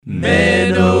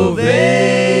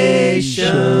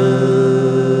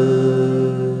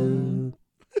Menovation.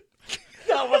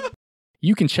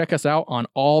 You can check us out on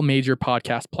all major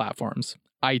podcast platforms: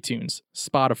 iTunes,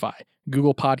 Spotify,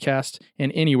 Google Podcasts,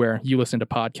 and anywhere you listen to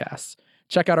podcasts.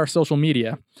 Check out our social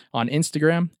media on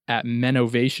Instagram at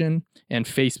Menovation and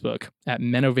Facebook at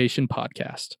Menovation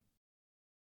Podcast.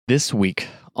 This week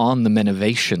on the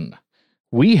Menovation,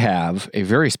 we have a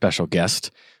very special guest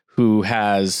who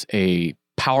has a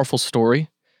powerful story,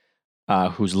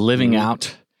 who's living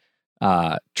out,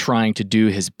 trying to do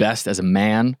his best as a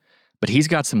man, but he's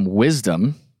got some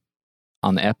wisdom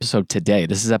on the episode today.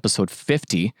 This is episode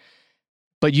 50,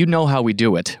 but you know how we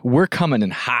do it. We're coming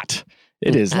in hot.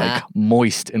 It is like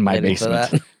moist in my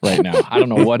basement right now. I don't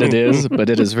know what it is, but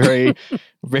it is very,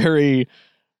 very,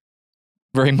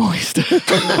 very moist.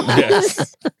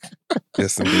 Yes.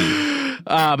 Yes, indeed.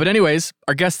 But anyways,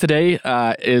 our guest today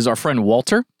is our friend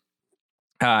Walter.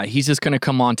 He's just going to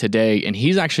come on today, and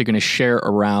he's actually going to share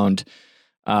around,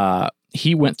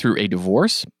 he went through a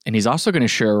divorce, and he's also going to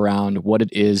share around what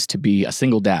it is to be a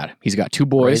single dad. He's got 2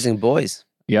 boys. Raising boys.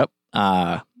 Yep.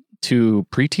 2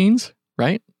 preteens,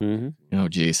 right? Mm-hmm. Oh,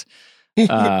 geez.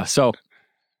 But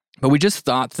we just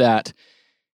thought that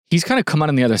he's kind of come out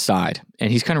on the other side,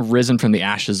 and he's kind of risen from the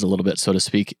ashes a little bit, so to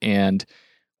speak. And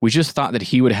we just thought that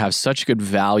he would have such good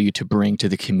value to bring to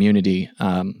the community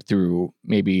through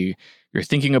maybe you're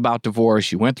thinking about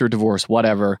divorce, you went through divorce,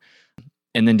 whatever.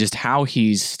 And then just how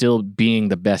he's still being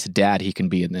the best dad he can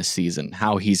be in this season,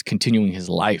 how he's continuing his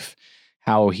life,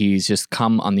 how he's just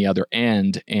come on the other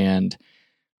end. And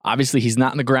obviously, he's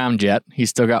not in the ground yet. He's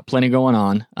still got plenty going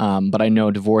on. But I know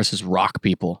divorces rock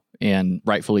people, and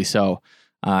rightfully so.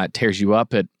 It tears you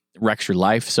up. It wrecks your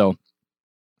life. So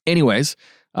anyways,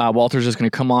 Walter's just going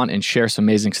to come on and share some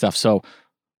amazing stuff. So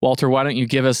Walter, why don't you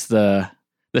give us the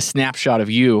snapshot of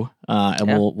you, and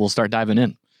we'll start diving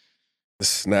in. The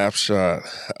snapshot.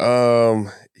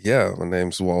 Yeah, my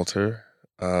name's Walter.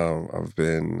 I've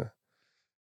been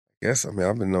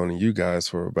knowing you guys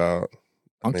for about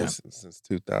since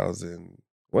 2000. I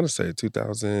want to say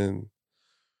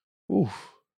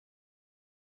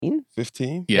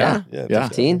 2015. Yeah.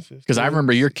 15. Because I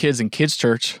remember your kids in kids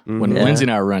church when Yeah. Lindsay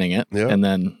and I were running it, Yeah. and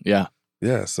then Yeah,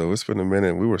 so it's been a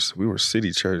minute. We were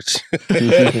city church.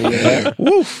 Yeah.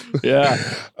 Woof. Yeah.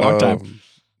 Long time.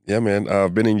 Yeah, man.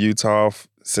 I've been in Utah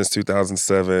since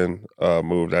 2007.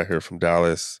 Moved out here from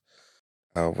Dallas.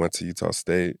 Went to Utah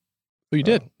State. Oh, you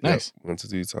did? Nice. Went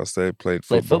to Utah State. Played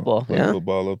Played football. football, yeah.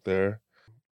 Football up there.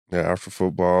 Yeah, after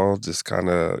football, just kind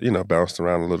of bounced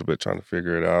around a little bit trying to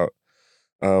figure it out.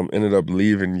 Ended up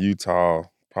leaving Utah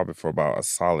probably for about a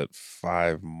solid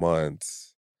 5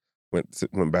 months.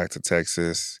 Went back to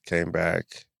Texas, came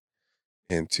back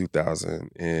in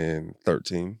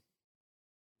 2013.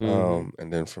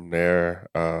 And then from there,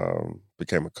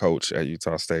 became a coach at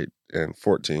Utah State in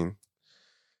 14.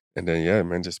 And then, yeah,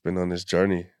 man, just been on this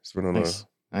journey. It's been on a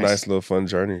nice little fun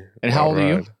journey. And how old are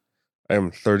you? I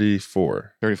am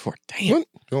 34. 34. Damn. What? You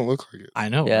don't look like it. I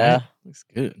know. Yeah. Right? Looks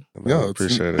good. I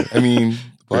appreciate it. I mean,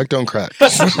 black don't crack. You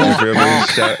feel me?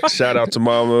 Shout out to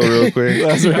mama real quick.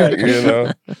 That's right. You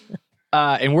know?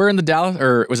 And we're in the Dallas,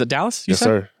 or was it Dallas? You Yes, said?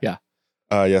 sir. Yeah.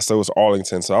 So it was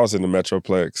Arlington. So I was in the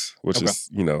Metroplex, which Okay. is,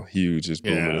 huge. It's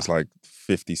booming. Yeah. It's like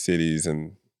 50 cities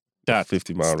and That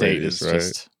 50-mile state radius, is right?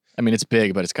 just, I mean, it's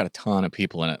big, but it's got a ton of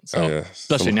people in it. So, yeah.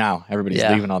 especially now, everybody's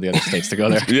Yeah. leaving all the other states to go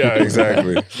there. Yeah,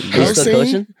 exactly. Are you still Housing?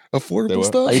 coaching? They Affordable what?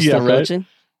 stuff? Are you Yeah, still right. coaching?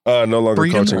 No longer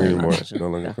Freedom? coaching Right. anymore. Coaching. No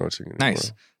longer Yeah. coaching anymore.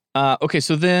 Nice. Okay,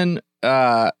 so then,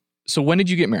 so when did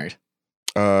you get married?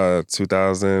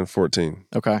 2014.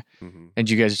 Okay. Mhm. And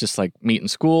you guys just like meet in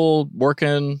school,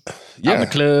 working, out in Yeah.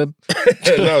 the club?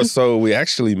 No, so we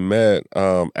actually met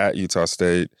at Utah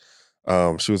State.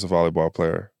 She was a volleyball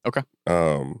player. Okay.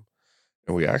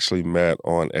 And we actually met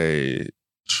on a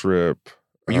trip.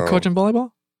 Were you coaching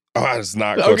volleyball? Oh, I was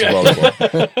not coaching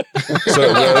volleyball.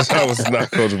 So I was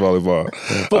not coaching volleyball.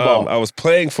 Football. I was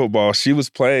playing football. She was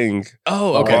playing.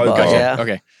 Oh, okay. Volleyball. Gotcha. Yeah.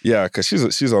 Okay. Yeah, because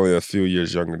she's only a few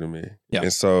years younger than me. Yeah.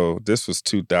 And so this was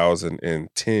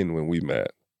 2010 when we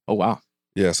met. Oh, wow.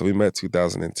 Yeah, so we met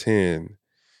 2010,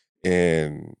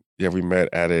 and yeah, we met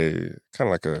at a kind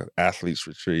of like a athletes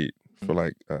retreat for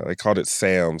like they called it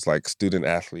SAMs, like student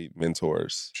athlete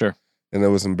mentors. Sure. And it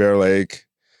was in Bear Lake.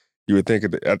 You would think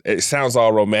it sounds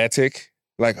all romantic,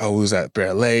 like, oh, we was at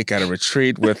Bear Lake at a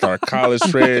retreat with our college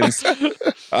friends.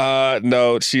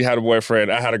 No, she had a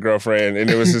boyfriend, I had a girlfriend, and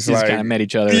it was just You just like kind of met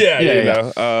each other. yeah, you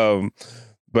know.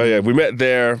 But yeah, we met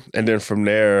there, and then from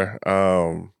there,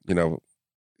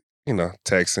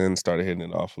 texting, started hitting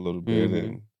it off a little bit, Mhm.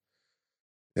 and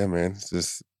yeah, man, it's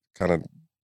just kind of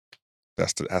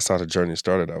that's how the journey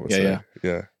started, I would say.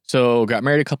 Yeah. So got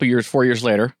married 4 years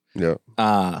later. Yeah.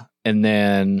 And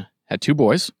then had 2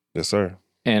 boys. Yes, sir.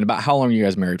 And about how long were you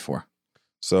guys married for?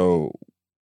 So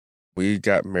we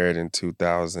got married in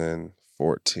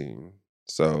 2014.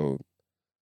 So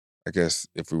I guess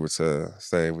if we were to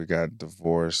say we got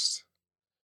divorced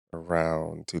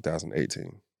around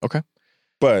 2018. Okay.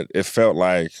 But it felt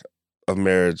like a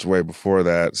marriage way before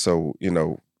that. So,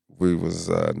 we was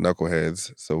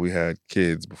knuckleheads. So we had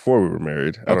kids before we were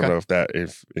married. I don't know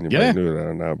if anybody knew that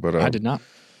or not. But I did not.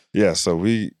 Yeah, so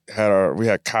we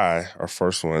had Kai, our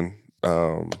first one,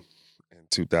 in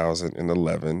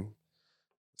 2011.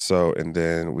 So, and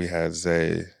then we had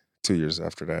Zay 2 years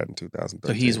after that in 2013.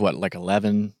 So he's what, like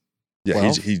 11?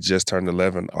 Yeah, he just turned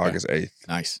 11 August 8th.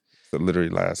 Nice. So literally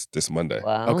this Monday.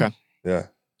 Wow. Okay. Yeah.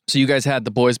 So you guys had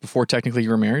the boys before technically you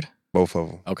were married? Both of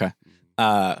them. Okay.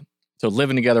 So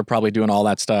living together, probably doing all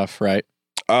that stuff, right?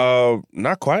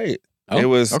 Not quite. Oh, it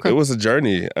was okay. It was a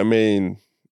journey. I mean,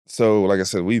 so like I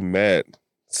said, we met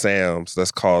Sam's.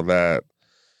 Let's call that.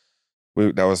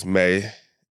 That was May.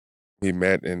 We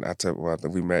met in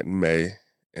we met in May,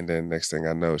 and then next thing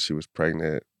I know, she was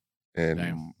pregnant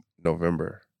in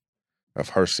November of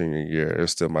her senior year. It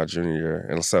was still my junior year,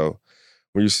 and so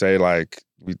when you say like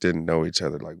we didn't know each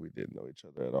other, like we didn't know each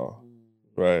other at all,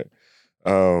 right?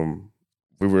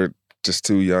 We were just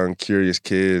 2 young, curious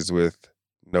kids with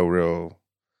no real,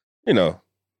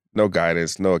 no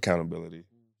guidance, no accountability.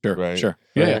 Sure. Right? Sure.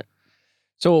 Yeah.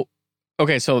 So,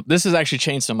 okay. So this has actually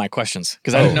changed some of my questions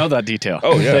because I didn't know that detail.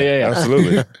 Oh yeah. yeah.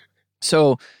 Absolutely.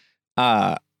 So,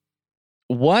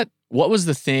 what was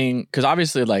the thing? Because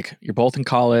obviously, like you're both in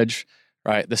college,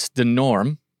 right? The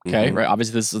norm, okay, Mhm. right?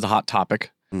 Obviously, this is a hot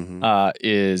topic. Mm-hmm.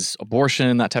 Is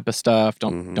abortion, that type of stuff.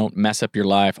 Don't mess up your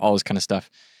life, all this kind of stuff.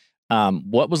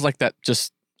 What was like that?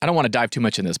 Just I don't want to dive too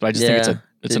much in this, but I just think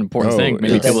it's an important thing.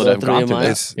 Maybe it's- people that have gone through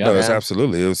It's that. it's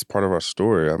absolutely. It was part of our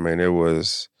story. I mean, it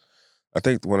was. I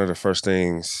think one of the first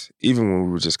things, even when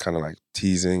we were just kind of like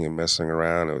teasing and messing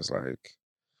around, it was like,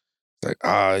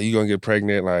 you gonna get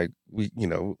pregnant? Like we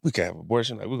can have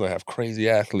abortion. Like we're gonna have crazy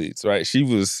athletes, right? She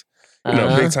was,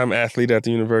 big time athlete at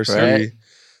the university. Right.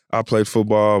 I played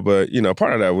football, but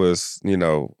part of that was,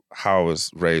 how I was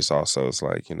raised. Also, it's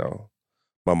like,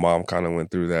 my mom kind of went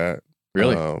through that.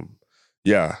 Really?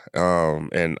 Yeah.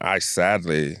 And I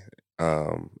sadly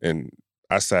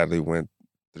went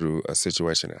through a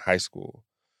situation in high school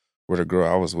where the girl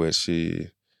I was with,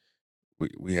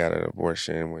 we had an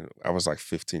abortion when I was like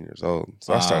 15 years old.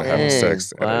 So I started having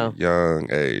sex at a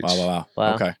young age. Wow.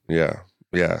 Okay. Yeah.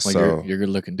 Yeah. Well, So you're a good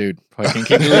looking dude. Probably can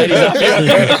keep the ladies off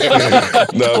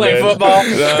you. No, Play man. football.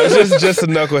 No, it's just a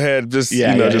knucklehead, just a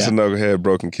knucklehead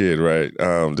broken kid, right?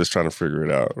 Just trying to figure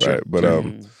it out, Sure, right? But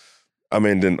I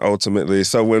mean, then ultimately,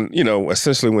 so when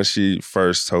essentially when she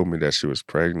first told me that she was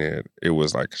pregnant, it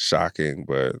was like shocking,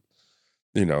 but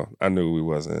I knew we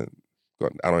wasn't.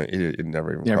 It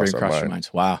never even crossed our your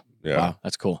minds. Wow. Yeah. Wow.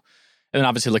 That's cool. And then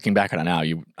obviously looking back on it now,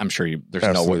 I'm sure there's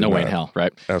Absolutely no way in not. hell,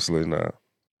 right? Absolutely not.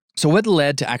 So what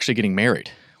led to actually getting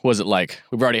married? Was it like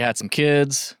we've already had some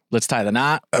kids? Let's tie the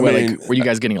knot. Were you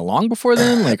guys getting along before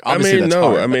then? Like obviously that's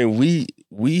hard. I mean,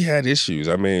 we had issues.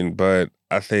 I mean, but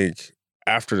I think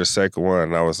after the second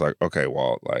one, I was like, okay,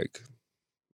 Walt, like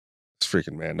let's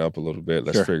freaking man up a little bit.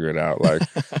 Let's figure it out. Like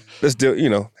let's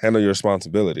handle your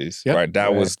responsibilities. Yep. Right.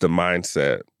 That was the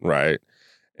mindset, right?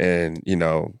 And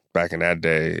back in that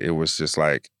day, it was just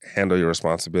like handle your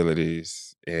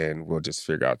responsibilities and we'll just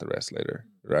figure out the rest later.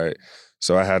 Right.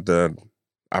 So I had the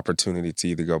opportunity to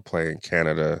either go play in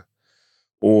Canada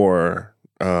or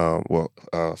for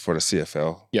the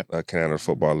CFL, Canada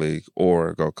Football League,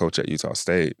 or go coach at Utah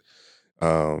State.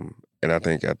 And I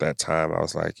think at that time I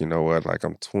was like, you know what, like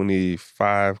I'm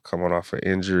 25, coming off an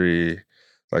injury,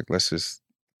 like let's just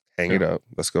hang it up.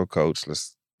 Let's go coach.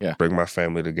 Let's bring my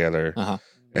family together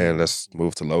and let's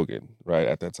move to Logan. Right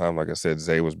at that time, like I said,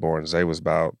 Zay was born. Zay was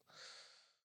about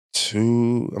he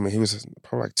was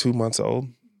probably like 2 months old.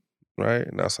 Right.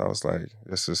 And that's how I was like,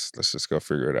 let's just go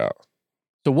figure it out.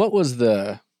 So what was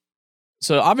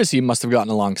so obviously you must have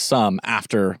gotten along some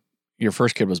after your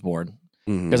first kid was born.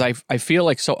 Because I feel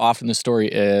like so often the story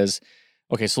is,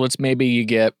 okay, so let's maybe you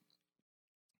get,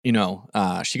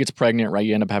 she gets pregnant, right?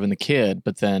 You end up having the kid,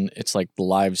 but then it's like the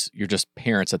lives, you're just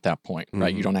parents at that point,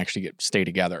 right? You don't actually stay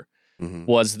together.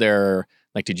 Was there,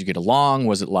 like, did you get along?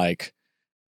 Was it like,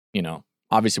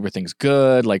 obviously were things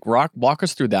good? Like walk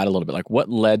us through that a little bit. Like what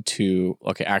led to,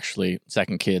 okay, actually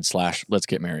second kid / let's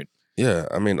get married? Yeah.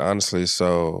 I mean, honestly,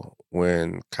 so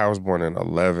when Kai was born in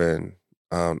 11,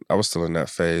 I was still in that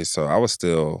phase. So I was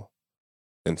still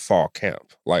in fall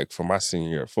camp, like for my senior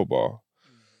year of football.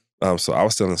 So I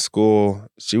was still in school.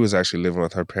 She was actually living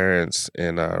with her parents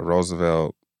in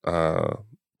Roosevelt,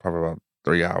 probably about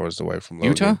 3 hours away from Logan.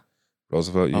 Utah?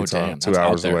 Roosevelt, Oh, Utah, damn, 2 that's out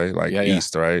hours there. away, like Yeah, yeah.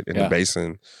 east, right, in Yeah. the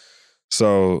basin.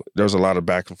 So there was a lot of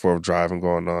back and forth driving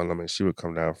going on. I mean, she would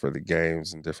come down for the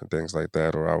games and different things like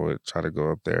that, or I would try to go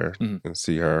up there Mhm. and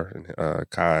see her and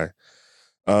Kai.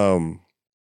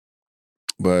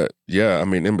 But yeah, I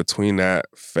mean, in between that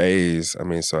phase, I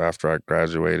mean, so after I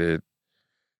graduated,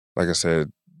 like I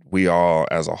said, we all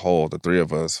as a whole, the three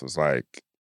of us, I was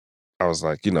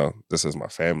like, this is my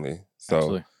family. So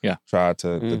Absolutely. Yeah. tried to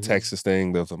the Mhm. Texas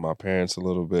thing, lived with my parents a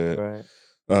little bit. Right.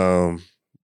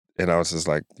 And I was just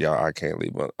like, I can't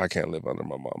live under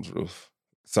my mom's roof.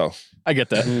 So I get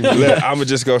that. Mhm. I'm gonna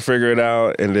just go figure it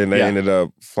out. And then they Yeah. ended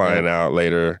up flying out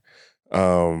later.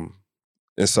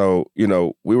 And so,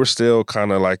 we were still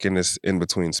kind of like in this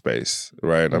in-between space,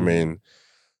 right? I Mhm. mean,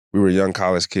 we were young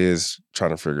college kids trying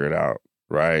to figure it out,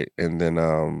 right? And then,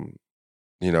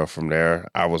 from there,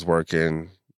 I was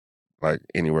working like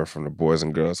anywhere from the Boys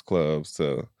and Girls Clubs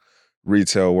to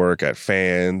retail work at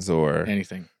Fans or,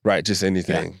 Anything. right, just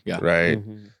anything, Yeah. right?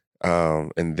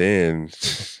 Mhm. And then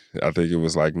I think it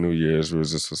was like New Year's, we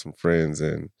was just with some friends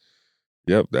and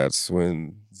yep, that's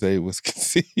when Zay was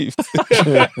conceived.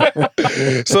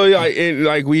 So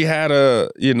yeah, we had a,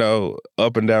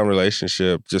 up and down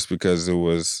relationship just because it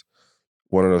was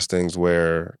one of those things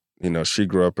where, she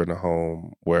grew up in a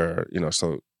home where,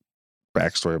 so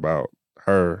backstory about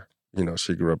her,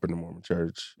 she grew up in the Mormon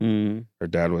church. Mhm. Her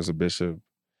dad was a bishop.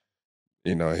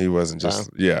 He wasn't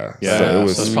just, Wow. Yeah. So it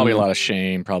was, there's probably a lot of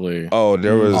shame, probably. oh,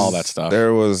 there was all that stuff.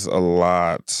 There was a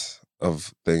lot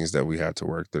of things that we had to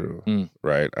work through,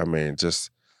 right? I mean, just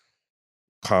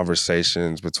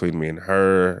conversations between me and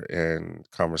her and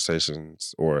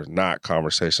conversations or not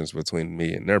conversations between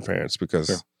me and their parents because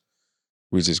Sure.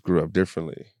 we just grew up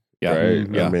differently, Yeah. right?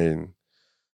 Mhm. Yeah.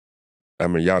 I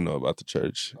mean, y'all know about the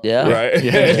church, Yeah. right?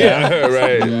 Yeah.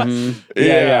 Right. Mhm.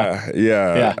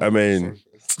 Yeah. I mean,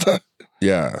 Same.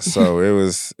 yeah. So it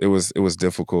was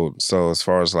difficult. So as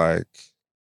far as like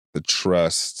the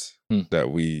trust that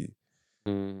we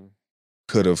Mhm.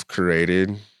 could have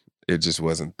created, it just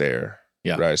wasn't there.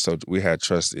 Yeah. Right. So we had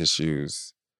trust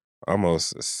issues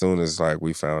almost as soon as like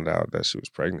we found out that she was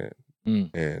pregnant.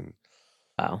 And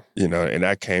Wow. and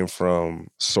that came from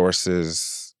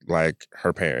sources like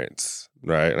her parents,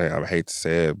 right? I hate to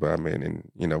say it, but I mean,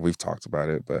 and we've talked about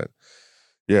it, but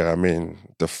yeah, I mean,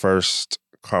 the first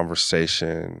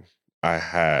conversation I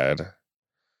had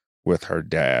with her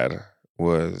dad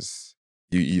was,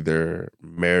 you either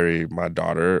marry my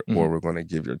daughter or we're going to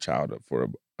give your child up for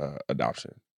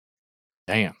adoption.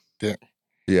 Damn. Yeah.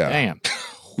 Damn.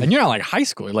 And you're not like high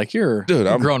school. Like you're Dude, a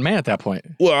I'm- grown man at that point.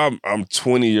 Well, I'm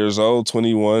 20 years old,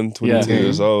 21, 22 Yeah.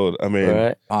 years old. I mean,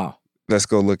 Right. Wow. let's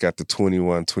go look at the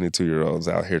 21, 22-year-olds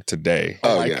out here today.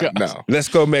 Oh Oh, my yeah, gosh. no. Let's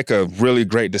go make a really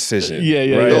great decision. Yeah,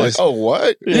 yeah, right? They're like, oh,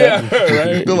 what? Yeah,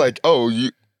 right. They're like, oh,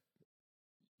 you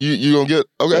gonna get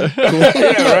okay? Cool.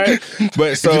 Yeah, right.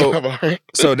 But If you don't have a heart.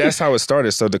 so that's how it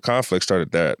started. So the conflict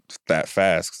started that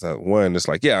fast. Because one, it's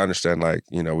like, yeah, I understand. Like,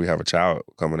 we have a child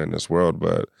coming in this world,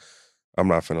 but I'm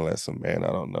not finna let some man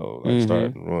I don't know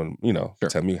start and ruin. Sure,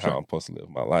 Tell me how sure. I'm supposed to live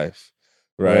my life,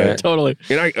 right? Right. Totally.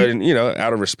 And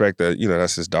out of respect that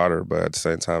that's his daughter, but at the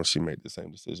same time, she made the same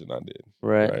decision I did,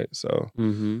 Right. right? So,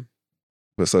 Mm-hmm.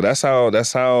 but so that's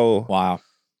how Wow.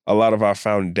 a lot of our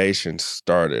foundation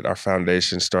started. Our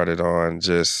foundation started on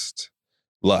just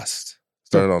lust.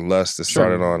 Started on lust. It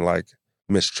started on like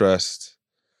mistrust.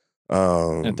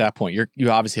 And at that point, you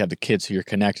obviously have the kids who you're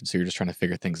connected, so you're just trying to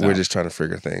figure things out. We're just trying to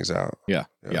figure things out. Yeah.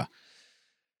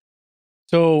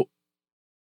 So,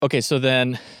 okay, so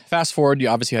then fast forward, you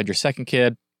obviously had your second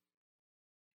kid.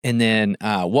 And then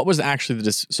what was actually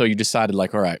so you decided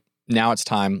like, all right, now it's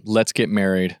time, let's get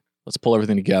married. Let's pull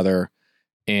everything together.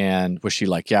 And was she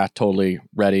like, yeah, totally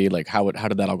ready? Like how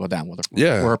did that all go down? Were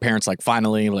her parents like,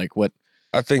 finally, like what?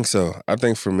 I think so. I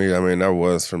think for me, I mean, that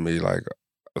was for me like,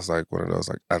 it's like one of those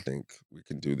like, I think we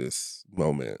can do this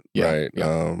moment, Yeah, right?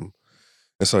 yeah.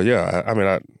 And so yeah, I mean,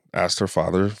 I asked her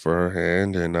father for her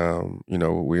hand, and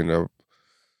we ended up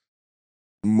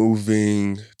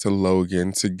moving to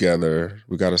Logan together.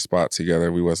 We got a spot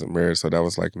together. We wasn't married, so that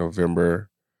was like November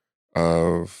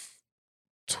of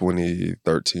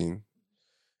 2013,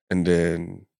 and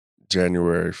then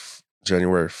January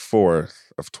 4th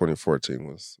of 2014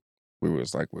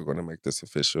 was like, we're going to make this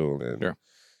official, and Sure.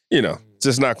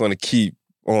 Just not going to keep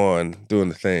on doing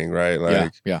the thing, right?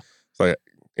 Like, yeah. it's like,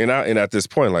 and at this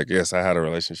point, like, yes, I had a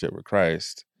relationship with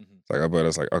Christ. Mhm. It's like, but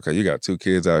it's like, okay, you got 2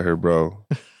 kids out here, bro.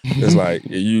 It's like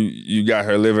you got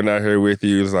her living out here with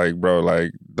you. It's like, bro,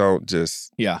 like, don't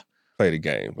just Yeah. play the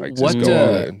game. Like, what just go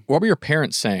all in. what were your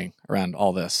parents saying around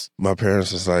all this? My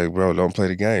parents was like, bro, don't play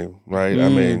the game, right? I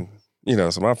Mm.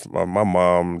 mean, so my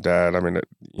mom, dad, I mean,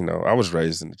 I was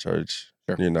raised in the church.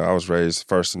 Sure. I was raised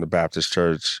first in the Baptist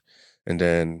church. And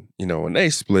then, when they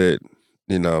split,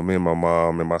 me and my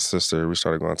mom and my sister, we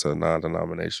started going to a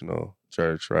non-denominational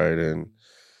church, right? And,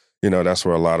 that's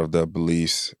where a lot of the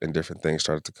beliefs and different things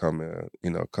started to come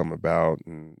about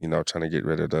and, trying to get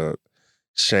rid of the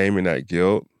shame and that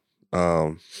guilt.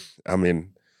 I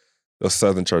mean, those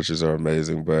Southern churches are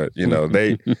amazing, but,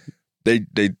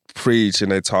 they preach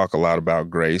and they talk a lot about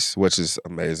grace, which is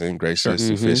amazing. Grace is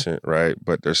sufficient, right?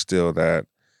 But there's still that,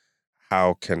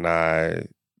 how can I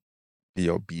be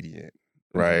obedient,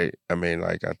 right? I mean,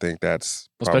 like, I think that's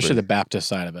Especially the Baptist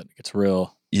side of it. It's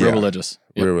real religious.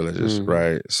 Yep. Real religious,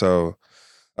 right? So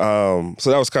so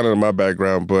that was kind of my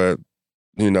background, but,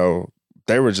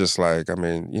 they were just like, I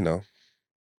mean,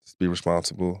 just be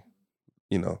responsible,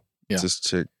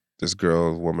 this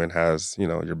woman has,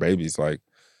 your babies, like,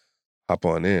 hop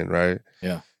on in, right?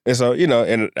 Yeah. And so,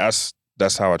 and that's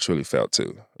how I truly felt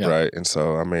too, Yeah. right? And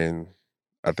so, I mean,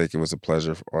 I think it was a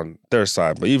pleasure on their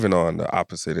side, but even on the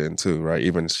opposite end too, right?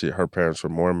 Even her parents were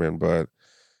Mormon, but,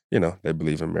 they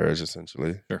believe in marriage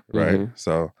essentially, Sure. right? Mhm.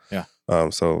 So, Yeah.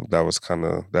 So that was kind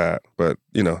of that, but,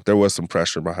 there was some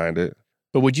pressure behind it.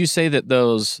 But would you say that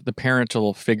the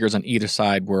parental figures on either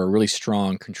side were a really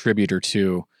strong contributor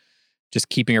to just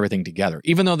keeping everything together?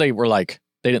 Even though they were like,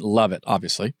 they didn't love it,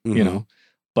 obviously, Mhm.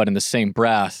 but in the same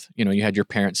breath, you had your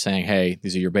parents saying, hey,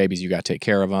 these are your babies, you got to take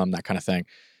care of them, that kind of thing.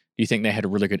 Do you think they had a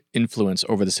really good influence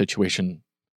over the situation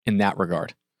in that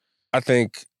regard? I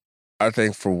think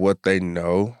for what they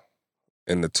know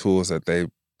and the tools that they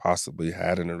possibly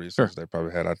had and the resources they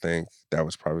probably had, I think that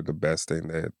was probably the best thing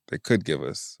that they could give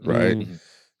us, right? Mhm.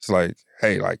 It's like,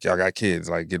 hey, like, y'all got kids,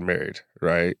 like, get married,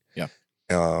 right? Yeah.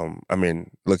 I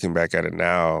mean, looking back at it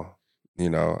now,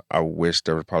 I wish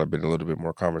there would probably been a little bit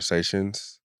more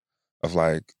conversations of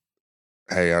like,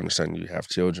 hey, I understand you have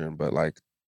children, but like,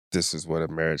 this is what a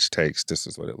marriage takes. This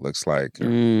is what it looks like.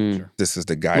 Mm. This is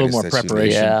the A guidance little more that you need.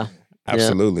 preparation. Yeah.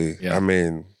 Absolutely. Yeah. I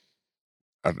mean,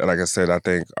 like I said, I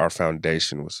think our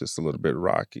foundation was just a little bit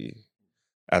rocky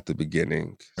at the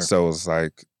beginning. Sure. So it's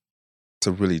like,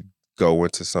 to really go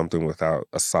into something without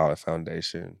a solid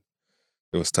foundation,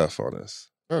 it was tough on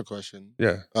us. I have a question.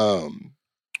 Yeah.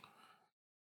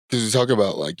 Because we talk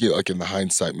about like, like in the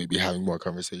hindsight, maybe having more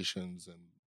conversations and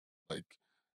like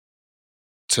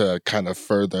to kind of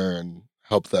further and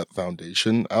help that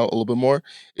foundation out a little bit more.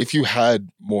 If you had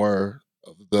more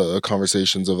of the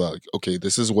conversations of like, okay,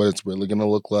 this is what it's really going to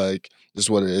look like. This is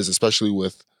what it is, especially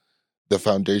with the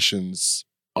foundations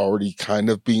already kind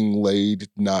of being laid,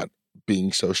 not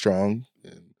being so strong.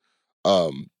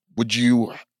 And, would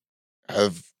you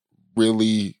have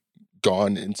really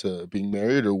gone into being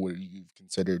married, or would you have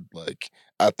considered like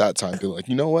at that time be like,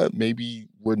 you know what, maybe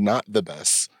we're not the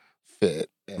best fit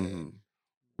and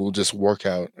we'll just work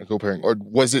out and co-parenting? Or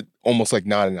was it almost like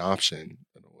not an option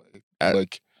in a way?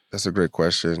 Like, That's a great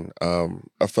question.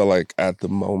 I felt like at the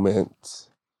moment,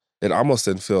 it almost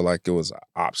didn't feel like it was an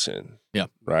option. Yeah.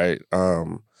 Right?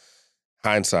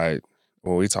 Hindsight,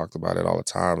 when we talked about it all the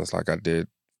time, it's like I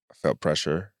felt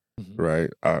pressure, right?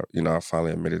 I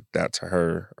finally admitted that to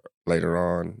her later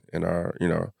on in our,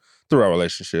 through our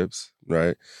relationships,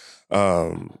 right?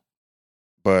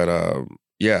 But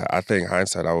yeah, I think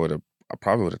hindsight, I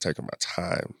probably would have taken my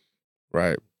time,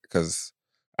 right? Because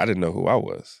I didn't know who I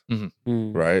was,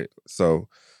 Mm. right? So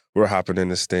we're hopping in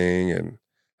this thing and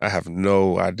I have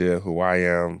no idea who I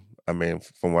am. I mean,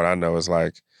 from what I know, it's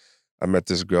like I met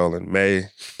this girl in May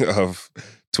of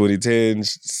 2010.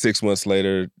 6 months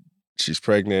later, she's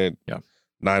pregnant. Yeah.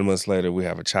 9 months later, we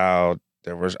have a child.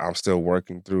 I'm still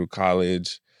working through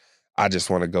college. I just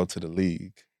want to go to the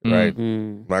league, right?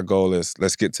 Mm. My goal is,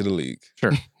 let's get to the league.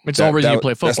 Sure. It's the whole reason you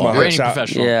play that's football my or any child-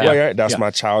 professional. Yeah. Right. That's Yeah.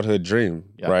 my childhood dream,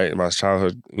 Yeah. right? My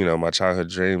childhood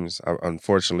dreams. I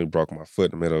unfortunately broke my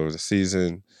foot in the middle of the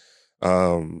season,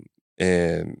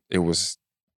 and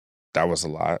that was a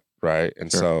lot, right?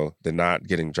 And Sure. so the not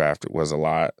getting drafted was a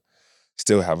lot.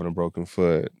 Still having a broken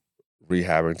foot,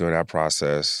 rehabbing during that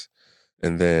process,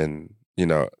 and then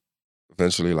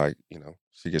eventually,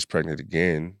 she gets pregnant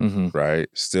again, Mhm. right?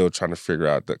 Still trying to figure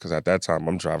out that, because at that time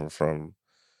I'm driving from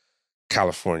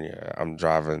California. I'm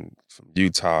driving from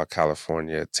Utah,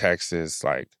 California, Texas,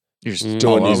 like You're just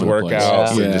doing all these over the place.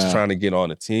 workouts and Yeah. just trying to get on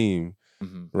a team,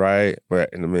 Mhm. right?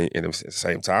 But at the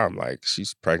same time, like,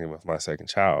 she's pregnant with my second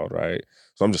child, right?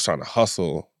 So I'm just trying to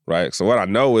hustle, right? So what I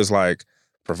know is like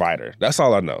provider. That's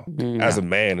all I know. Mm. As a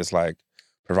man, it's like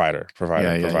provider.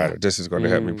 Yeah. This is going to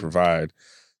help me Mm. provide.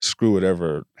 screw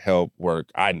whatever help, work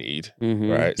I need,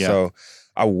 Mhm. right? Yeah. So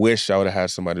I wish I would have had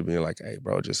somebody being like, hey,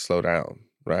 bro, just slow down,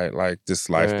 right? Like this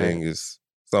life Right. thing it's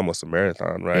almost a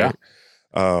marathon, right?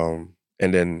 And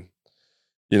then,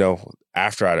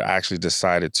 after I actually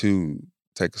decided to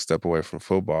take a step away from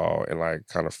football and like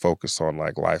kind of focus on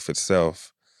like life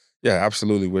itself, yeah,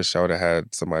 absolutely wish I would have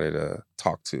had somebody to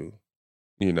talk to,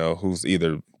 who's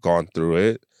either gone through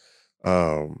it,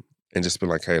 and just been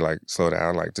like, hey, like slow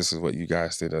down, like this is what you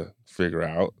guys need to figure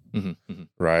out,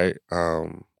 right?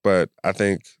 But I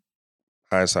think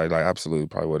hindsight, like absolutely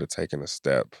probably would have taken a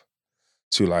step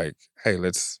to like, hey,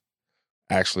 let's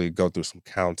actually go through some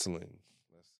counseling.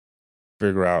 Let's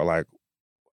figure out like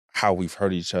how we've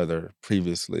hurt each other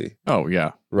previously, Oh,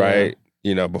 yeah. right?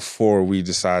 Before we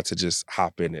decide to just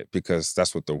hop in it, because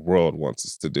that's what the world wants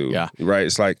us to do. Yeah. Right.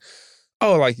 It's like,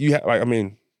 oh, like you have, like, I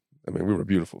mean, we were a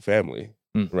beautiful family,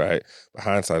 right? But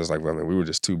hindsight is like, well, we were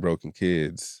just two broken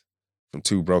kids from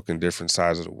two broken different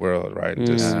sides of the world, right? And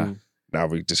just now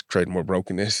we just create more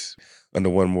brokenness under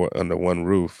one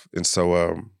roof. And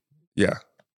so, yeah,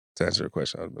 to answer your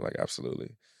question, I'd be like,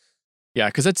 absolutely. Yeah,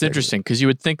 because that's interesting, because you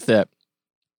would think that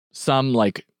some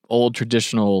like old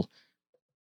traditional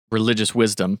religious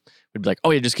wisdom would be like,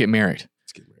 oh, yeah, just get married.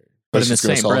 Let's get married. But in the That's just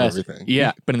gonna same solve breath,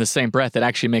 everything. but in the same breath, it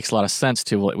actually makes a lot of sense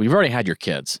to, well, we've already had your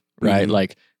kids, right?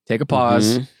 Like, take a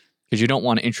pause, because you don't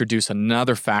want to introduce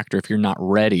another factor if you're not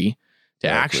ready to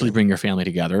actually bring your family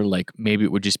together. Like, maybe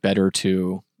it would just better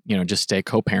to, just stay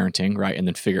co-parenting, right? And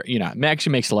then figure, it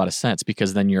actually makes a lot of sense,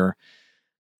 because then you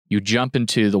jump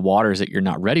into the waters that you're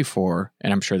not ready for,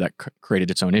 and I'm sure that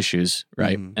created its own issues,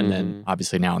 right? And then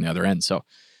obviously now on the other end. So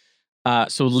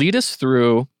lead us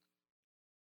through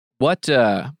what.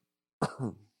 So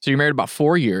you're married about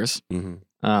 4 years.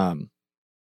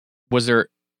 Was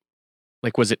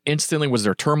it instantly? Was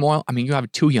there turmoil? I mean, you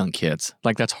have 2 young kids.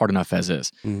 Like, that's hard enough as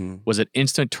is. Was it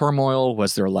instant turmoil?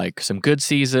 Was there like some good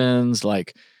seasons?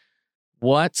 Like,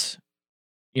 what?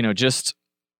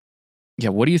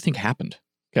 What do you think happened?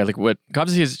 Okay, like what?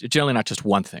 Obviously, it's generally not just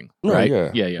one thing,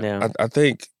 right? Yeah. I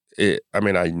think it. I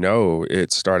mean, I know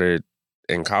it started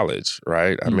in college,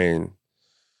 right? I mean,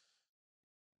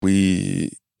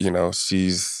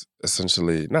 she's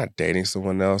essentially not dating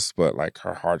someone else, but like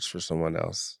her heart's for someone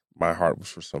else. My heart was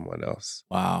for someone else.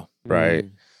 Wow. Right.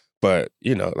 But,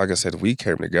 like I said, we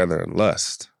came together in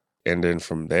lust. And then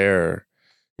from there,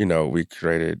 we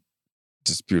created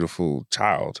this beautiful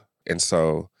child. And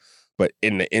so, but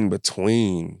in the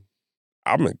in-between,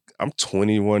 I'm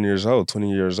 21 years old,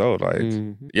 20 years old. Like,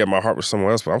 yeah, my heart was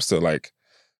somewhere else, but I'm still like,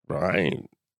 bro,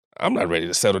 I'm not ready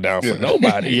to settle down for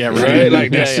nobody. Yeah, right.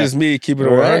 Like, that's just me keeping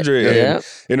it 100. Yeah.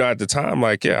 And, at the time,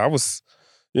 like, yeah, I was,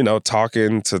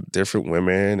 talking to different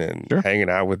women and hanging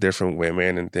out with different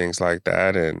women and things like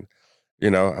that. And,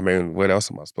 what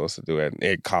else am I supposed to do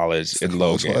in college in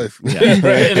Logan? Life. Yeah. In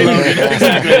Logan.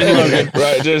 Exactly. In Logan.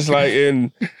 Right. Just like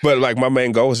but like my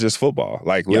main goal was just football.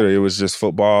 Like literally it was just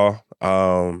football.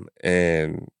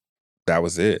 And that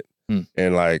was it.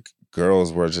 And like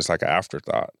girls were just like an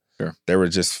afterthought. Sure. They were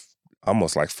just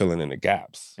almost like filling in the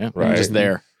gaps. Yeah. Right. Just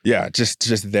there. Yeah.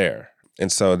 Just there.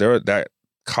 And so that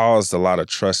caused a lot of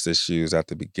trust issues at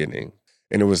the beginning.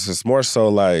 And it was just more so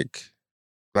like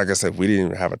I said, we didn't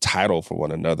even have a title for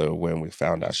one another when we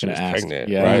found out she was pregnant,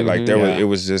 right? Like it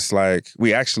was just like,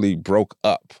 we actually broke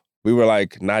up. We were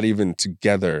like not even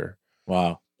together.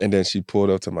 Wow. And then she pulled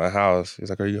up to my house. She's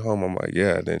like, are you home? I'm like,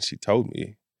 yeah. And then she told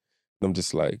me. And I'm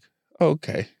just like, oh,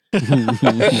 okay. I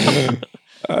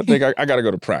think I got to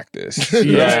go to practice.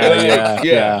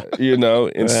 Yeah.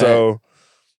 And so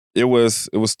it was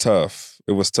tough.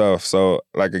 It was tough. So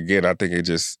like, again, I think it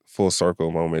just full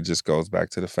circle moment just goes back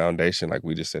to the foundation. Like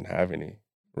we just didn't have any,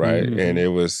 right? And we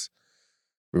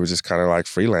were just kind of like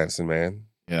freelancing, man.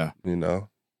 Yeah.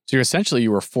 So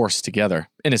you were forced together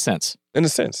in a sense. In a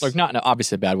sense. Like not in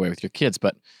obviously a bad way with your kids,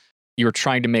 but you were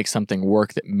trying to make something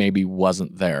work that maybe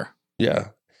wasn't there. Yeah.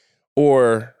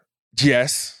 Or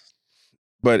yes,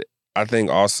 but I think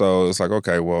also it's like,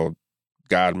 okay, well,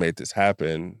 God made this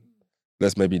happen.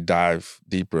 Let's maybe dive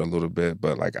deeper a little bit.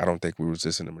 But like, I don't think we were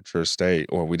just in a mature state,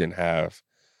 or we didn't have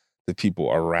the people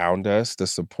around us, the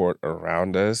support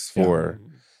around us for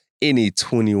any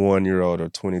 21-year-old or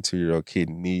 22-year-old kid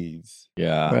needs in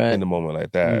a moment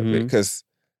like that. Because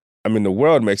the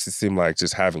world makes it seem like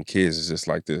just having kids is just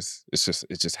like this.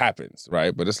 It just happens,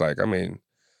 right? But it's like,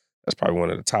 that's probably one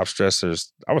of the top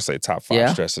stressors. I would say top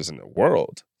 5 stressors in the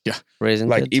world. Yeah. Raising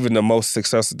like kids. Even the most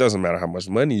successful, it doesn't matter how much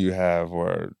money you have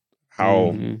or how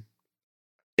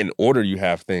in order you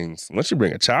have things. Once you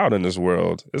bring a child in this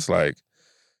world, it's like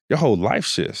your whole life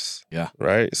shifts. Yeah.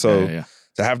 Right? So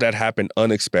to have that happen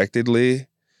unexpectedly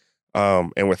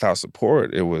And without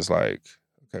support, it was like,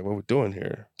 okay, what are we doing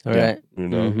here? All right. You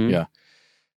know? Mhm. Yeah.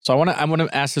 So I want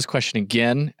to ask this question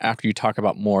again after you talk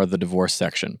about more of the divorce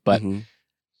section. But Mhm.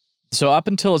 so up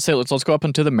until let's go up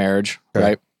into the marriage, Okay.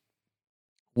 right?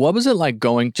 What was it like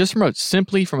going just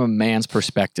simply from a man's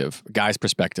perspective, a guy's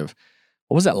perspective?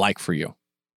 What was that like for you?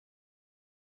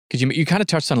 Because you kind of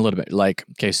touched on it a little bit. Like,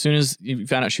 okay, as soon as you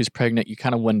found out she was pregnant, you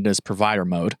kind of went into this provider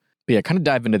mode. But yeah, kind of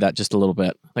dive into that just a little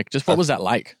bit. Like, just what was that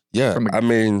like? Yeah, From a- I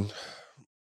mean,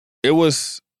 it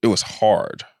was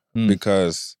hard Mm.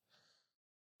 because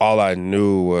all I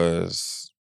knew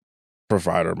was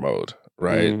provider mode,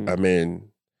 right? Mm. I mean,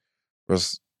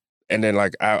 and then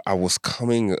like I was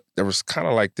coming. There was kind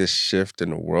of like this shift in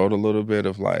the world a little bit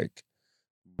of like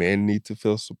men need to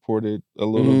feel supported a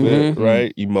little bit, Mhm.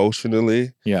 right?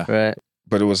 Emotionally, Yeah. Right.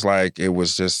 but it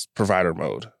was just provider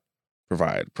mode,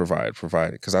 provide,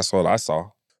 because that's what I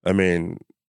saw. I mean,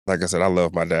 like I said, I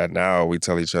love my dad now. We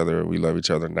tell each other we love each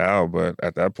other now, but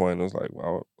at that point, it was like,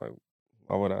 well, like,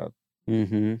 why would I,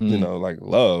 Mm-hmm. you know, like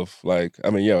love? Like, I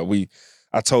mean, yeah,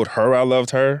 I told her I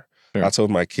loved her. Sure. I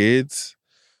told my kids,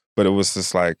 but it was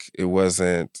just like, it was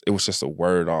just a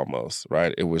word almost,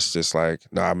 right? It was just like,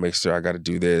 no, I make sure I got to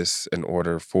do this in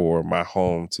order for my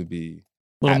home to be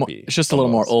happy. It's just a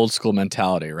little more almost. old school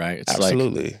mentality, right? It's like,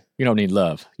 Absolutely. you don't need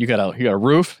love. You got a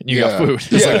roof and you got food.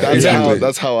 It's Yeah, like, that's exactly.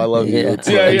 that's how I love you. Yeah. It's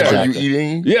Yeah, like, yeah. Are you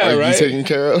eating? Yeah, Are right. you taken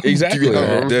care of? Exactly. Do you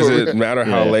have a Does roof over it matter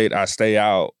how Yeah. late I stay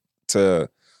out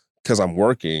because I'm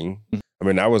working? I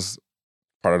mean, that was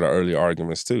part of the early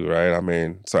arguments too, right? I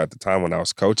mean, so at the time when I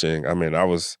was coaching, I mean,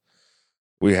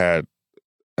 we had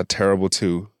a terrible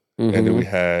 2, and then we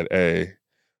had a,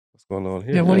 what's going on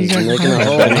here? Yeah, what are you guys Making doing? a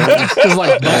hole, man. Just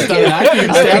like bust out an knife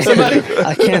and stab somebody.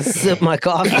 I can't sip my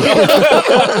coffee.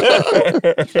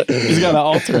 He's got to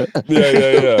alter it.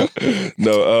 Yeah.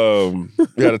 No,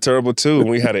 we had a terrible 2, and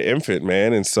we had an infant,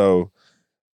 man. And so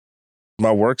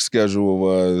my work schedule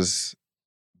was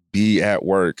be at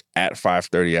work at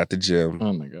 5:30 at the gym,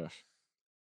 Oh my gosh.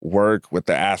 work with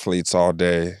the athletes all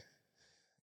day.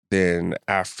 Then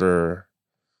after,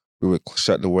 we would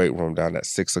shut the weight room down at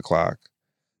 6 o'clock.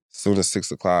 As soon as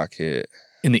 6 o'clock hit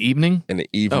In the evening? in the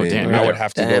evening, damn, I you're would there.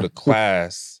 have to go Damn. to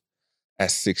class at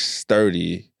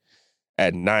 6:30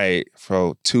 at night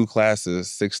for 2 classes,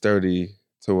 6:30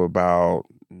 to about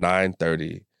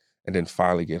 9:30, and then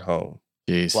finally get home.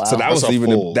 Jeez. Wow. So that That's was a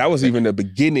even full that was day. even the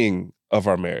beginning of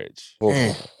our marriage.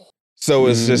 Eh. So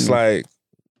it's just Mm. like,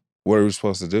 what are we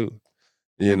supposed to do?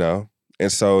 You know? And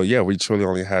so, yeah, we truly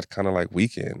only had kind of like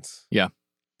weekends. Yeah.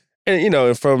 And, you know,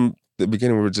 and from the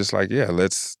beginning, we were just like, yeah,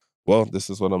 this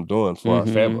is what I'm doing for our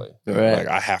Mhm. family. Right. Like,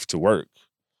 I have to work,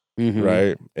 Mhm.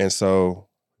 right? And so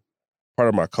part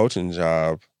of my coaching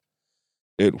job,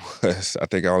 it was, I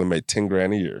think I only made 10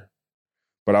 grand a year,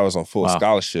 but I was on full Wow.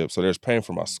 scholarship. So there's paying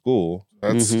for my school.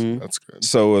 That's Mhm. that's good.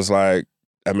 So it was like,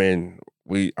 I mean,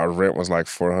 our rent was like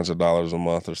 $400 a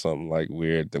month or something like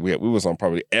weird. That we was on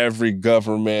probably every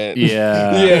government,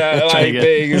 Yeah. yeah, Trying to like get-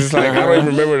 things. It's like I don't even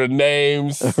remember the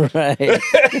names. Right.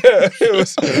 It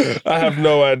was, I have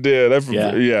no idea.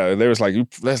 Yeah. Yeah, and they was like,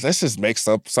 let's just make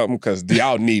something because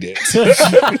y'all need it.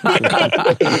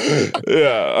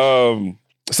 Yeah.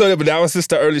 So, but that was just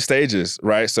the early stages,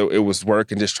 right? So it was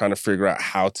work and just trying to figure out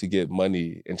how to get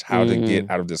money and how to get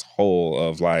out of this hole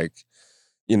of like,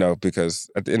 you know, because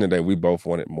at the end of the day, we both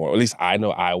wanted more. Or at least I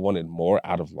know I wanted more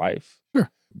out of life.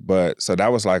 Sure. But so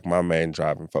that was like my main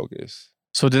driving focus.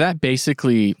 So did that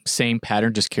basically same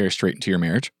pattern just carry straight into your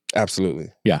marriage?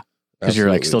 Absolutely. Yeah. Because you're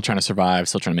like Absolutely. still trying to survive,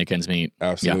 still trying to make ends meet.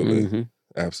 Absolutely. Mhm.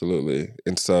 Absolutely.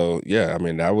 And so, yeah, I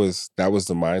mean, that was the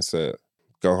mindset.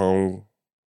 Go home,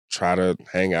 try to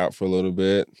hang out for a little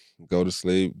bit, go to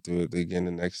sleep, do it again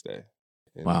the next day.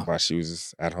 And Wow. while she was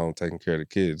just at home taking care of the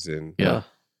kids, and Yeah.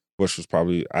 which was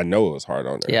probably, I know it was hard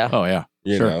on her. Yeah. Oh yeah.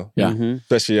 You Sure. know, Yeah. Mhm.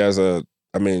 especially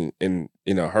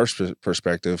in her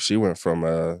perspective, she went from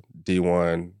a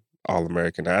D1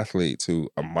 All-American athlete to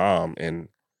a mom in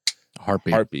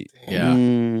Heartbeat. heartbeat. Yeah.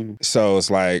 Mm. So it's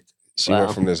like she Wow.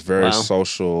 went from this very Wow.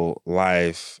 social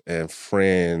life and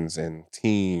friends and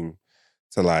team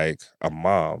to like a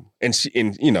mom. And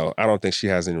you know, I don't think she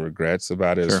has any regrets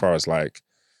about it as Sure. far as like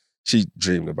she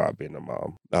dreamed about being a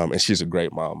mom. And she's a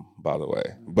great mom, by the way.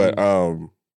 But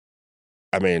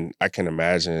I mean, I can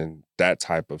imagine that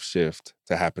type of shift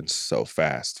to happen so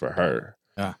fast for her.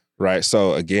 Yeah. Right.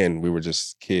 So again, we were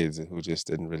just kids who just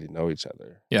didn't really know each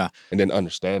other. Yeah. And didn't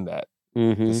understand that, the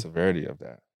Mhm. severity of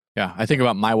that. Yeah. I think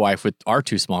about my wife with our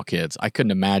 2 small kids. I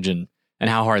couldn't imagine and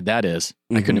how hard that is.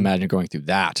 I couldn't Mhm. imagine going through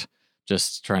that.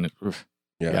 Just trying to oof.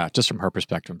 Yeah. Yeah. Just from her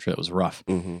perspective, I'm sure it was rough.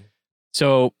 Mm-hmm.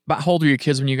 So about how old were your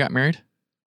kids when you got married?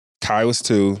 Kai was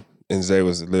 2 And Zay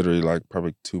was literally like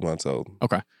probably 2 months old.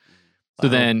 So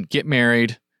then get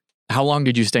married. How long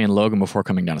did you stay in Logan before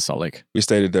coming down to Salt Lake? We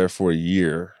stayed there for a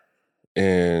year.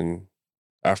 And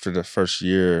after the first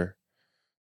year,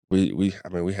 we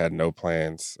had no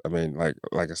plans. I mean,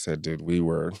 like I said, dude, we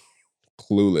were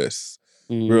clueless.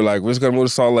 We were like, we're just gonna move to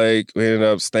Salt Lake. We ended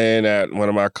up staying at one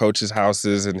of my coach's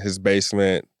houses in his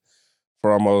basement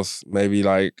for almost maybe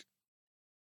like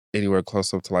anywhere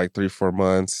close up to like 3-4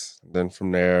 months. Then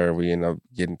from there, we ended up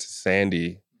getting to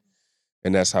Sandy,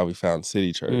 and that's how we found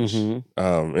City Church.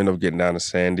 Ended up getting down to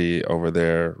Sandy over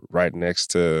there, right next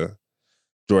to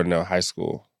Jordanelle High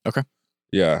School. Okay.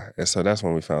 Yeah, and so that's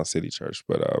when we found City Church.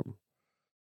 But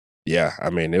yeah, I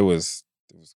mean, it was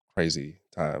crazy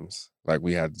times. Like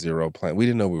we had zero plan. We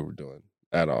didn't know what we were doing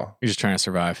at all. You're just trying to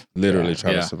survive. Literally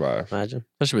trying Yeah. to survive. Imagine.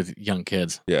 Especially with young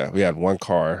kids. Yeah, we had one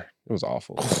car. It was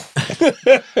awful.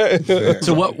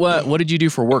 So what did you do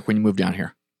for work when you moved down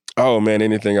here? Oh man,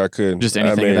 anything I could. Just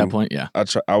anything at that point? Yeah.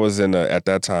 I was at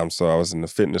that time, so I was in the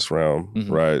fitness realm,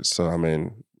 Mhm. right? So I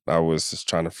mean, I was just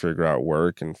trying to figure out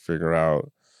work and figure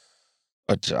out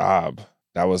a job.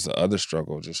 That was the other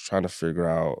struggle, just trying to figure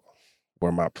out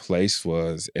where my place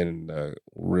was in the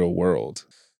real world.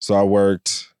 So I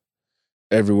worked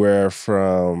everywhere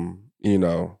from,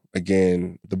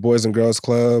 again, the Boys and Girls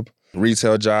Club,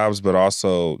 retail jobs, but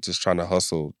also just trying to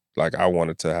hustle. Like I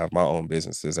wanted to have my own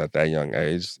businesses at that young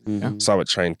age. So I would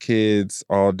train kids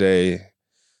all day,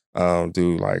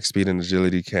 do like speed and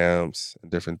agility camps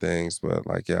and different things. But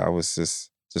like, yeah, I was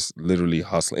just literally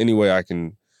hustling. Any way I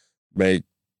can make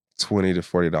 $20 to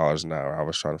 $40 an hour, I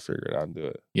was trying to figure it out and do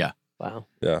it. Wow.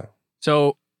 Yeah.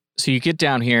 So you get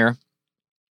down here,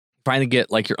 finally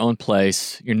get like your own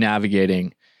place. You're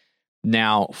navigating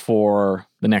now for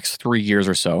the next 3 years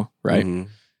or so, right? Mhm.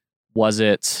 Was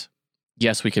it,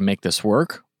 yes, we can make this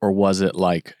work, or was it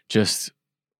like just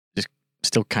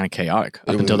still kind of chaotic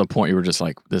up until the point you were just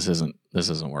like, this isn't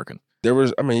working? There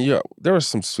was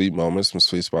some sweet moments, some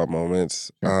sweet spot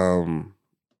moments.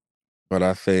 But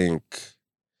I think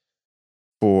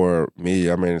for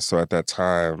me, so at that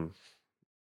time,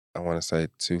 I want to say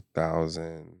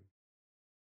 2000,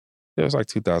 it was like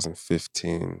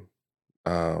 2015.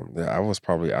 I was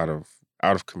probably out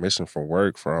of commission for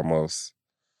work for almost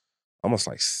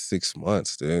like 6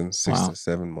 months, dude, 6 Wow. to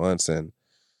 7 months. And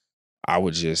I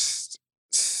would just,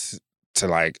 to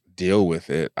like deal with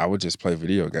it, I would just play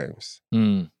video games.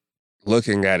 Mm.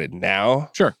 Looking at it now.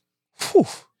 Sure. Whew.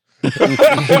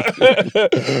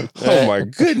 Oh my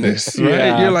goodness, right?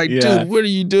 Yeah, You're like, yeah. dude, what are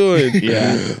you doing?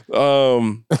 Yeah.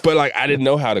 But like, I didn't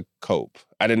know how to cope.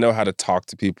 I didn't know how to talk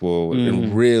to people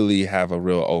and really have a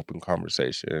real open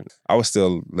conversation. I was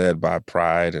still led by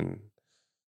pride and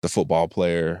the football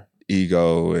player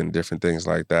ego and different things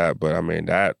like that. But I mean,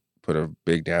 that put a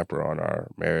big damper on our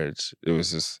marriage. It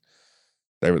was just,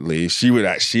 they would leave. She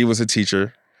was a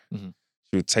teacher. Mhm.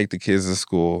 She would take the kids to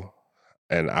school,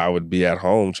 and I would be at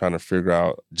home trying to figure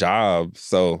out jobs.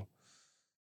 So,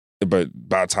 but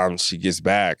by the time she gets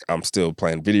back, I'm still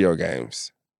playing video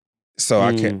games. So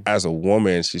I can't, as a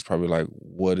woman, she's probably like,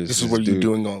 what is This is what you're dude?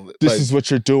 doing all This is what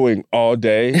you're doing all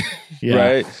day, Yeah.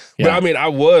 right? Yeah. But I mean, I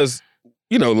was,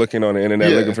 looking on the internet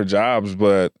Yeah. looking for jobs,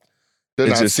 but They're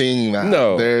It's not just- seeing that.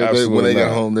 no, When absolutely they get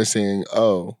not. home, they're seeing,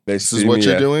 oh, they this is see what me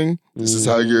you're at- doing. This is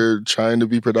how you're trying to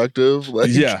be productive. Like,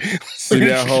 Yeah. Sitting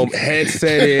at home,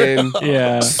 headset in,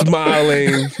 Yeah.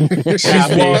 smiling. She's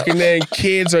Happy. walking in,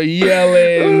 kids are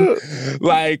yelling,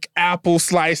 like apple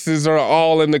slices are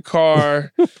all in the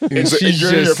car. And she's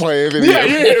you're here just playing video. Yeah,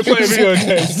 you're here playing video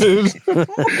games, dude.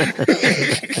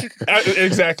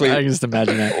 Exactly. I can just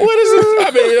imagine that. What is this?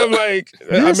 I mean, I'm like,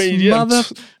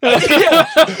 Yeah.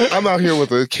 I'm out here with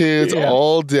the kids Yeah.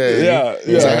 all day. Yeah,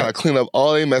 So I yeah. gotta clean up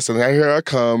all they mess, and here I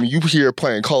come. You here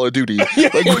playing Call of Duty? Yeah,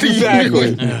 Like, what are you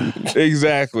exactly. doing?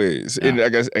 Exactly. And I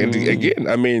guess, and again,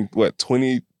 I mean, what,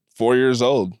 24 years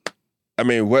old? I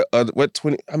mean, what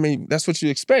 20? I mean, that's what you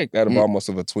expect out of almost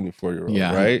of a 24-year-old,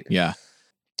 Yeah. right? Yeah.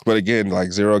 But again,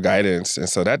 like zero guidance. And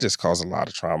so that just caused a lot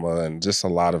of trauma and just a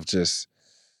lot of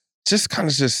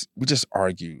we just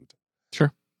argued.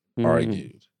 Sure.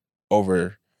 Argued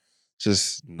over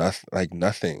just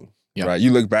nothing. Yeah. Right.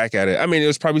 You look back at it. I mean, it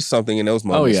was probably something in those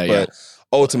moments, yeah, but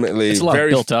ultimately It's a lot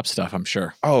very of built up stuff, I'm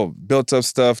sure. built up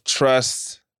stuff,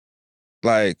 trust.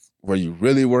 Like, were you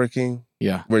really working?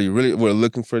 Yeah. Were you really were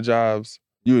looking for jobs?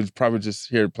 You would probably just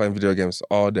here playing video games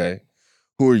all day.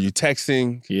 Who are you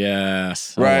texting?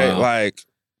 Yes. Oh, Right? wow. Like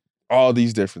all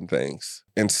these different things.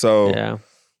 And so Yeah.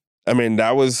 I mean,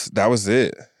 that was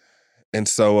it. And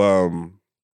so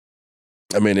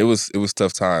I mean, it was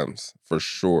tough times for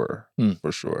sure. Hmm.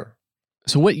 For sure.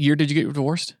 So what year did you get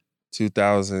divorced?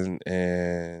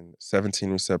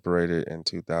 2017 we separated, and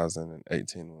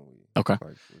 2018 when we Okay.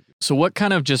 like, So what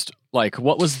kind of just like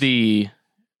what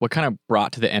kind of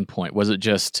brought to the end point? Was it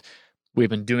just we've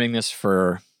been doing this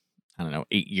for, I don't know,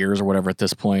 8 years or whatever at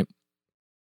this point,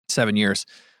 7 years,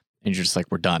 and you're just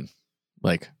like, we're done.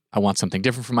 Like, I want something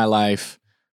different for my life.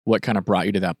 What kind of brought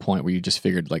you to that point where you just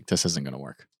figured like this isn't going to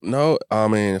work? No, I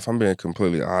mean, if I'm being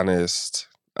completely honest,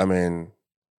 I mean,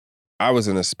 I was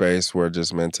in a space where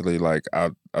just mentally, like,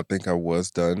 I think I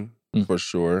was done for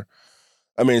sure.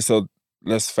 I mean, so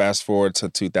let's fast forward to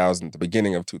the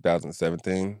beginning of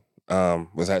 2017.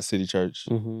 Was at City Church.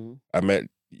 Mm-hmm. I met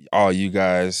all you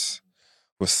guys,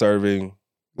 was serving.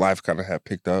 Life kind of had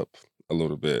picked up a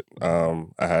little bit. I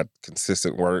had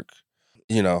consistent work.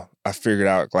 You know, I figured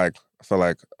out, like, I felt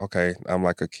like, okay, I'm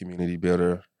like a community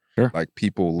builder. Sure. Like,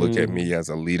 people look at me as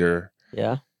a leader.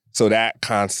 Yeah. So that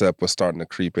concept was starting to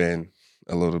creep in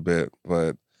a little bit.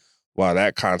 But while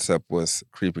that concept was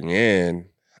creeping in,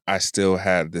 I still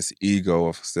had this ego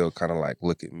of still kind of like,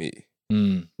 look at me.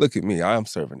 Look at me. I'm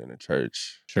serving in a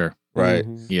church. Sure. Right?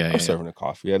 Mhm. Yeah. I'm serving a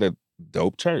coffee at a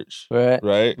dope church. Right.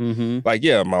 Right? Mm-hmm. Like,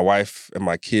 yeah, my wife and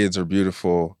my kids are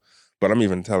beautiful, but I'm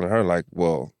even telling her, like,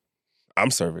 well, I'm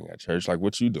serving at church. Like,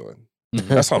 what you doing?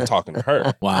 That's how I'm talking to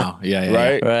her. Wow. Yeah.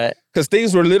 Right? Right. Because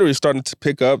things were literally starting to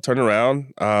pick up, turn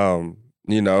around.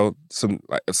 You know,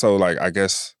 I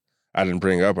guess I didn't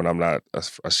bring up, and I'm not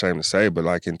ashamed to say, but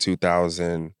like in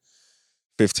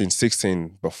 2015,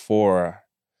 16, before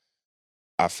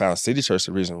I found City Church,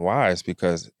 the reason why is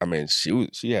because, I mean,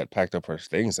 she had packed up her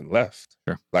things and left.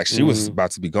 Sure. Like, she was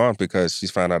about to be gone because she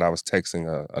found out I was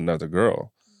texting another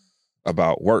girl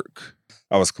about work.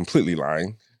 I was completely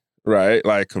lying, right?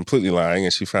 Like, completely lying.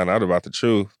 And she found out about the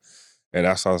truth. And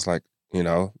that's why I was like, you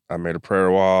know, I made a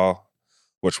prayer wall,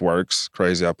 which works.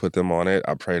 Crazy, I put them on it.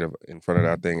 I prayed in front of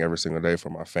that thing every single day for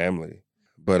my family.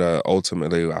 But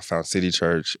ultimately, I found City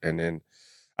Church, and then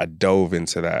I dove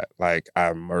into that. Like, I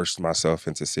immersed myself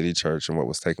into City Church and what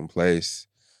was taking place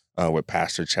with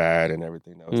Pastor Chad and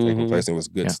everything that was taking place. It was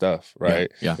good stuff, right?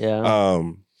 Yeah. Yeah.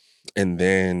 And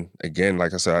then again,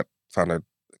 like I said, I found a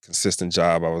consistent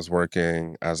job. I was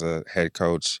working as a head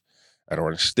coach at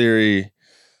Orange Theory.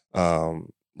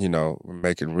 You know,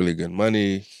 making really good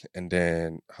money. And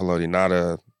then Haloti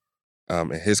Ngata,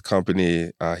 in his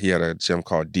company, he had a gym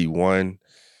called D1.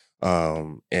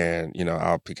 And, you know,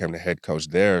 I became the head coach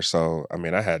there. So, I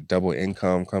mean, I had double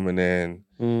income coming in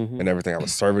and everything. I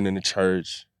was serving in the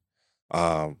church,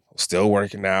 still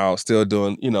working out, still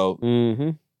doing, you know,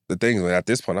 the things. At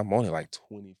this point, I'm only like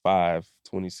 25,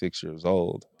 26 years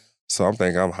old. So I'm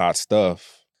thinking I'm hot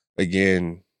stuff.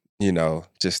 Again, you know,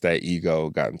 just that ego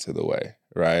got into the way,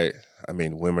 right? I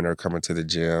mean, women are coming to the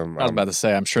gym. I was about to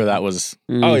say, I'm sure that was.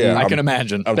 Oh, yeah. I can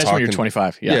imagine, I'm especially when you're talking-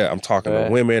 25. Yeah. I'm talking to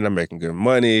women. I'm making good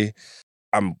money.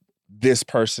 I'm this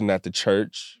person at the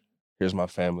church. Here's my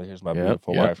family. Here's my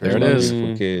beautiful wife. Here's there my it is.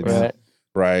 beautiful kids. Right.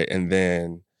 Right. And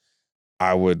then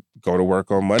I would go to work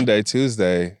on Monday,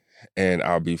 Tuesday, and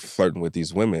I'll be flirting with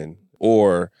these women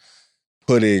or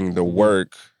putting the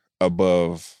work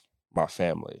above my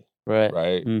family. Right.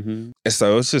 Right. Mm-hmm. And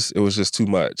so it was just too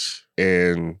much.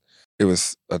 And it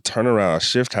was a turnaround, a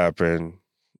shift happened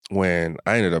when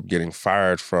I ended up getting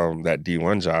fired from that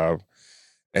D1 job.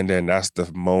 And then that's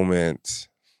the moment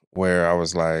where I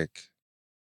was like,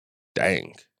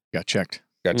 dang, Got checked.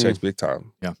 got checked big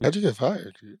time. Yeah. How'd you get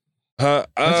fired?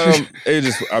 It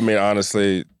just, I mean,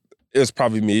 honestly, it was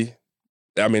probably me.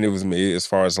 I mean, it was me as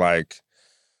far as like,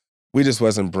 we just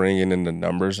wasn't bringing in the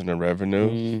numbers and the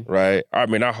revenue, right? I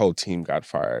mean, our whole team got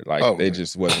fired. Like, they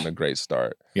just wasn't a great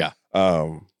start. Yeah. I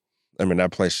mean,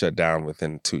 that place shut down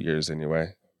within 2 years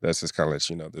anyway. That's just kind of let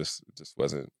you know this just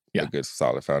wasn't a good,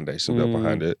 solid foundation built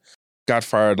behind it. Got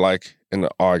fired like in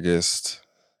August.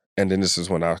 And then this is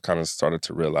when I kind of started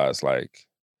to realize like,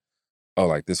 oh,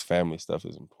 like this family stuff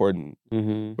is important.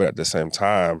 But at the same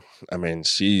time, I mean,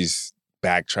 she's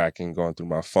backtracking, going through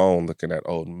my phone, looking at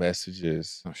old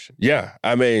messages. Oh, shit. Yeah.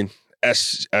 I mean,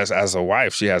 as a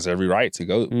wife, she has every right to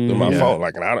go through my phone.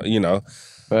 Like, and I don't, you know.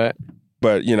 Right.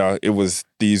 But, you know, it was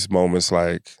these moments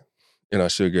like, you know,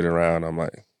 she'll get around. I'm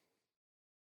like,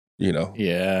 you know,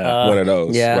 one of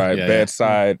those, right? Yeah,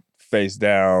 Bedside, face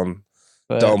down,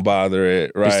 don't bother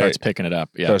it, right? He starts picking it up.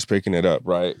 Yeah. Starts picking it up,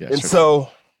 right? Yeah, and sure. so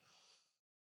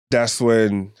that's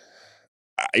when,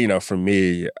 you know, for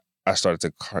me, I started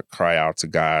to cry out to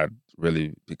God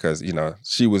really because, you know,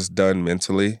 she was done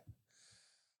mentally.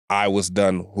 I was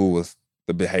done with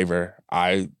the behavior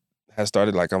I had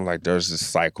started. Like, I'm like, there's this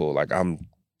cycle. Like, I'm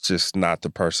just not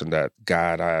the person that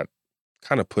God had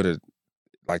kind of put it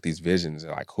like these visions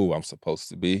and like who I'm supposed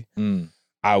to be.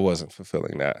 I wasn't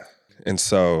fulfilling that. And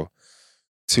so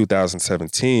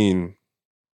 2017,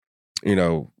 you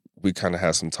know, we kind of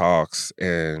had some talks,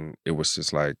 and it was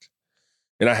just like,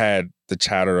 and I had the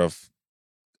chatter of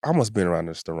almost being around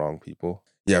the wrong people.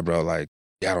 Yeah, bro, like,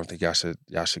 yeah, I don't think y'all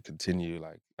should continue.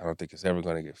 Like, I don't think it's ever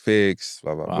gonna get fixed,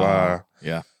 blah, blah, blah.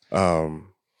 Yeah.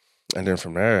 And then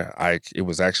from there, it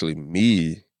was actually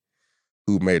me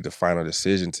who made the final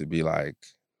decision to be like,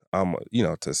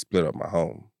 to split up my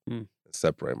home, and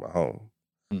separate my home.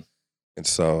 Mm. And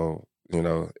so,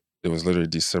 it was literally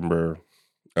December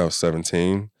of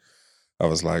 17. I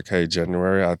was like, hey,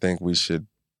 January, I think we should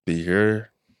be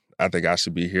here. I think I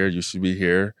should be here. You should be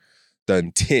here. The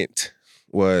intent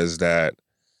was that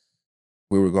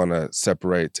we were going to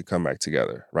separate to come back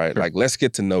together, right? Sure. Like, let's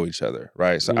get to know each other,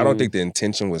 right? So I don't think the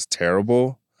intention was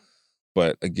terrible,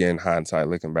 but again, hindsight,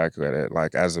 looking back at it,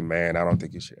 like, as a man, I don't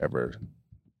think you should ever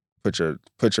put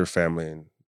your family in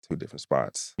two different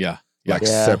spots. Yeah. Like,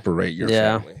 Yeah. separate your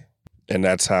Yeah. family. And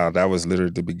that was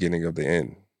literally the beginning of the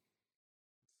end.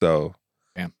 So,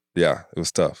 Damn. Yeah, it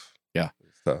was tough. Yeah. It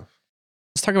was tough.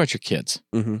 Let's talk about your kids.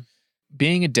 Mm-hmm.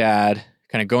 Being a dad,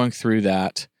 kind of going through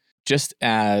that, just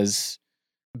as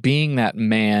being that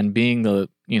man, being the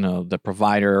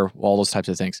provider, all those types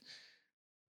of things.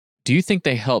 Do you think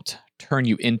they helped turn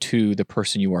you into the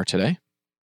person you are today?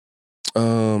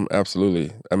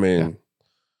 Absolutely. I mean,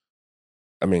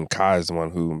 Kai is the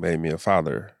one who made me a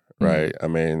father, right? I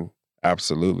mean,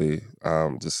 absolutely.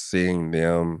 Just seeing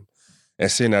them and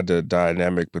seeing that the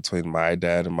dynamic between my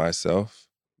dad and myself,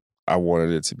 I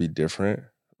wanted it to be different,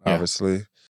 obviously.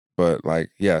 But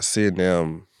seeing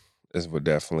them is what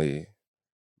definitely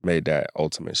made that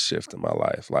ultimate shift in my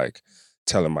life. Like,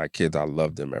 telling my kids I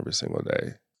love them every single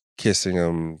day, kissing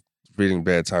them, reading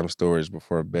bedtime stories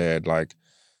before bed, like,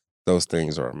 those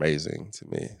things are amazing to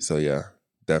me. So yeah,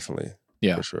 definitely,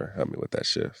 for sure, helped me with that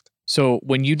shift. So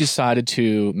when you decided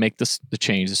to make the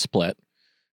change, the split,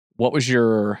 what was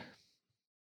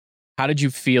how did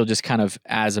you feel just kind of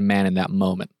as a man in that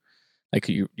moment? Like,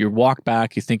 you walk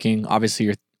back, you're thinking, obviously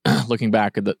you're looking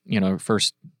back at the,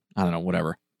 first, I don't know,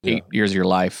 whatever, 8 years of your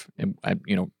life,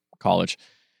 college,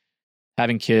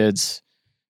 having kids,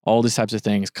 all these types of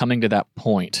things, coming to that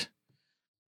point.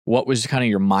 What was kind of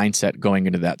your mindset going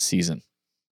into that season?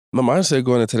 My mindset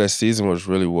going into that season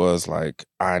was like,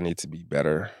 I need to be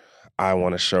better. I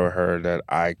want to show her that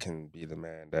I can be the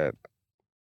man that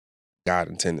God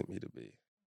intended me to be.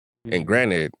 And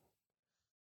granted,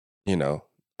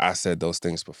 I said those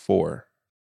things before.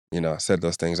 I said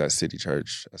those things at City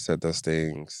Church. I said those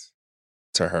things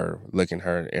to her, looking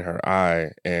her in her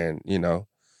eye, and, I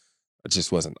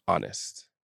just wasn't honest.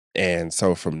 And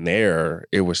so from there,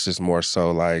 it was just more so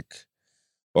like,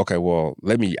 okay, well,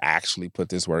 let me actually put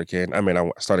this work in. I mean, I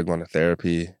started going to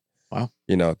therapy. Wow.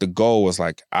 The goal was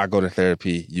like, I go to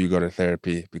therapy, you go to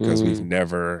therapy, because we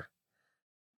never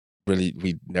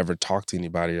talked to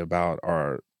anybody about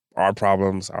our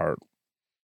problems,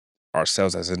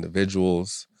 ourselves as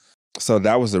individuals. So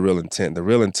that was the real intent. The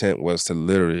real intent was to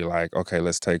literally like, okay,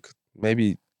 let's take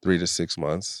maybe 3 to 6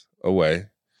 months away.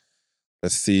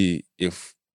 Let's see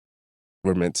if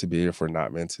we're meant to be, if we're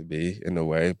not meant to be in a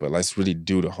way, but let's really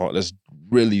let's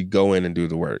really go in and do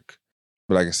the work.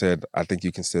 But like I said, I think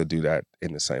you can still do that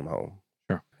in the same home.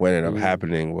 Sure. What ended up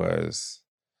happening was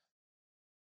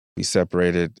we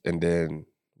separated, and then,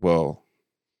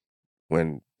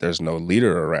 when there's no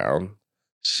leader around,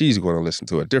 she's going to listen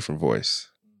to a different voice.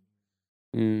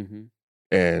 Mm-hmm.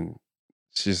 And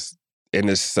it's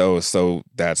so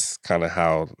that's kind of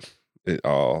how it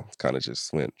all kind of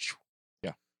just went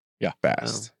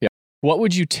fast. Yeah. What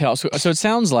would you tell? So it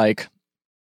sounds like,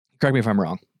 correct me if I'm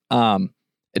wrong,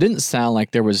 it didn't sound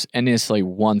like there was necessarily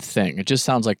one thing. It just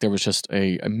sounds like there was just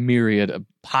a myriad, a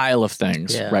pile of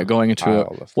things, right? Going into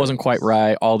it, wasn't quite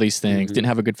right, all these things, didn't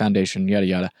have a good foundation, yada,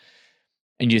 yada.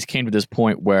 And you just came to this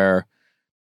point where,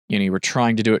 you were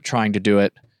trying to do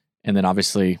it, and then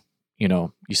obviously,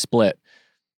 you split.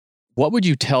 What would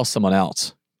you tell someone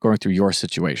else going through your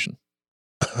situation?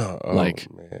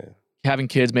 Man. Having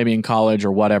kids maybe in college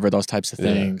or whatever, those types of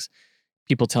things,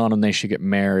 people telling them they should get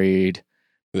married.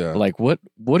 Yeah. Like, what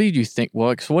do you think?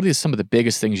 Well, what are some of the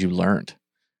biggest things you learned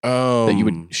that you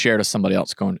would share to somebody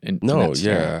else going in?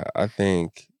 I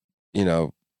think,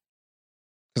 because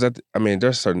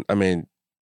there's certain,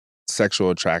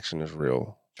 sexual attraction is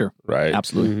real. Sure. Right?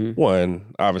 Absolutely.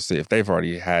 One, obviously, if they've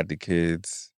already had the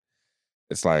kids,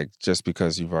 it's like, just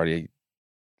because you've already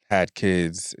had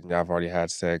kids and y'all have already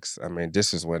had sex,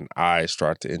 this is when I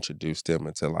start to introduce them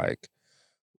into like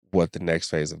what the next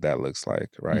phase of that looks like,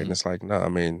 right? And it's like, no,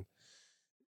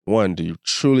 one, do you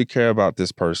truly care about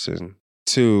this person?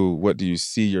 Two, what do you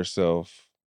see yourself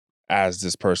as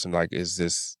this person, like, is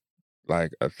this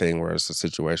like a thing where it's a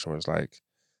situation where it's like,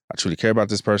 I truly care about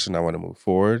this person, I want to move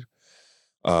forward?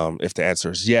 If the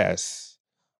answer is yes,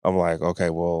 I'm like, okay,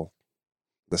 well,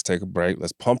 let's take a break.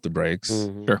 Let's pump the brakes.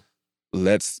 Mhm. Sure.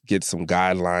 Let's get some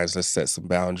guidelines. Let's set some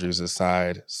boundaries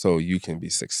aside so you can be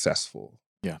successful.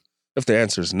 Yeah. If the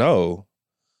answer is no,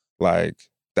 like,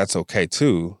 that's okay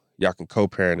too. Y'all can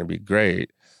co-parent and be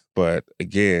great. But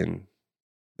again,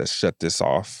 let's shut this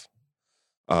off.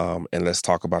 And let's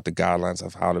talk about the guidelines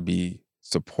of how to be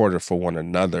supportive for one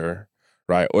another,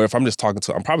 right? Or if I'm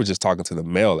probably just talking to the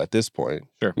male at this point.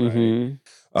 Sure. Right? Mhm.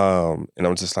 And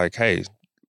I'm just like, hey,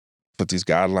 put these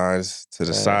guidelines to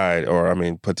the Right. side, or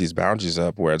put these boundaries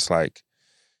up where it's like,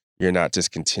 you're not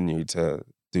just continuing to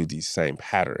do these same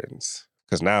patterns.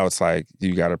 Because now it's like,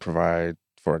 you got to provide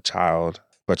for a child,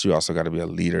 but you also got to be a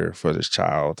leader for this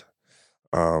child.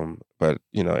 But,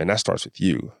 and that starts with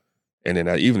you. And then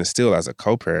even still as a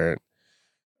co-parent,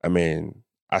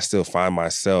 I still find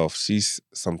myself, she's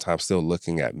sometimes still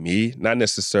looking at me, not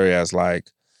necessarily as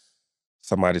like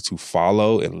somebody to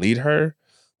follow and lead her,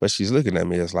 but she's looking at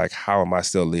me as like, how am I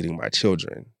still leading my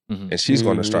children? Mhm. And she's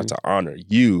going to start Mhm. to honor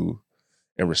you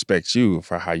and respect you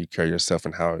for how you carry yourself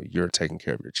and how you're taking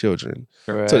care of your children.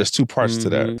 Right. So there's two parts to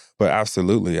that. Mhm. But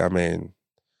absolutely,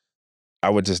 I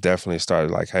would just definitely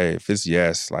start like, hey, if it's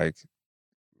yes, like,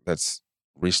 let's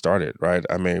restart it, right?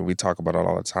 We talk about it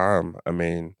all the time.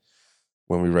 When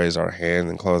we raise our hands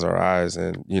and close our eyes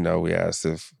and, we ask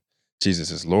if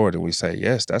Jesus is Lord and we say,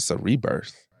 yes, that's a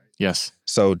rebirth. Yes.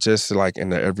 So just like in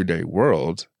the everyday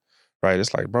world, right?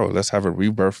 It's like, bro, let's have a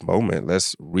rebirth moment.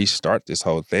 Let's restart this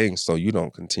whole thing so you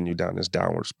don't continue down this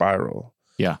downward spiral.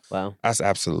 Wow. That's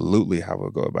absolutely how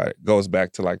we'll go about it. Goes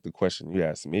back to like the question you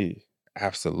asked me.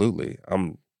 Absolutely.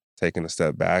 I'm taking a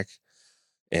step back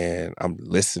and I'm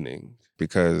listening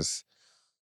because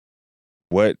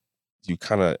what you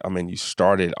kind of, you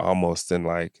started almost in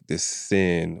like this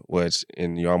sin,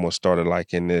 and you almost started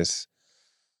like in this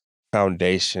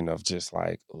foundation of just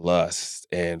like lust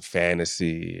and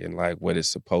fantasy and like what it's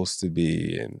supposed to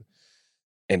be.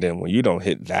 And then when you don't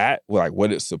hit that, like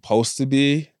what it's supposed to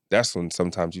be, that's when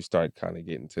sometimes you start kind of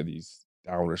getting to these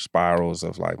downward spirals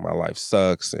of like, my life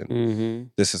sucks and Mhm.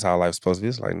 this is how life's supposed to be.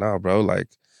 It's like, nah, bro, like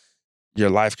your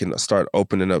life can start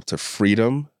opening up to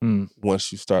freedom Mm.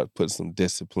 once you start putting some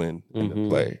discipline into Mhm.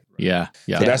 play. Yeah.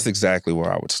 Yeah. So that's exactly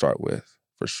where I would start with,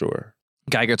 for sure.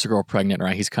 Guy gets a girl pregnant,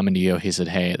 right? He's coming to you. He said,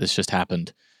 hey, this just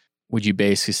happened. Would you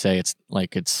basically say it's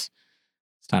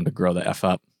time to grow the F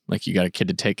up? Like you got a kid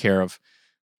to take care of,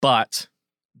 but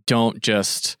don't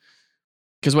just,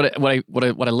 because what I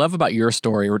love about your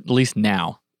story, or at least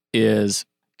now, is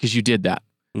because you did that.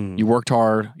 Mhm. You worked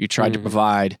hard, you tried to Mhm.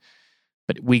 provide,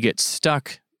 but we get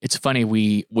stuck. It's funny,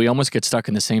 we almost get stuck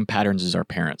in the same patterns as our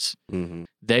parents. Mhm.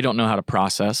 They don't know how to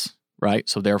process, right?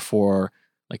 So therefore,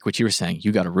 like what you were saying,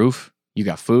 you got a roof, you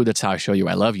got food, that's how I show you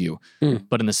I love you. Mm.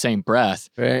 But in the same breath,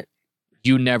 Right.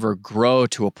 you never grow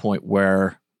to a point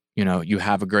where, you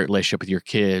have a great relationship with your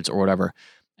kids or whatever,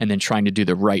 and then trying to do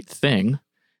the right thing,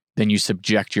 then you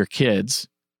subject your kids,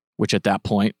 which at that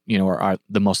point, are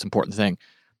the most important thing.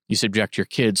 You subject your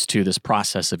kids to this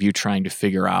process of you trying to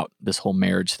figure out this whole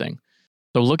marriage thing.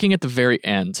 So looking at the very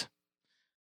end,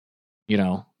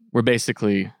 we're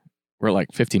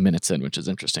like 50 minutes in, which is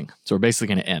interesting. So we're basically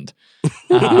going to end.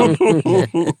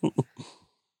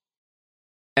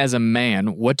 As a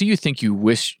man, what do you think you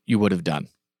wish you would have done?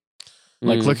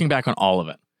 Like Mm. looking back on all of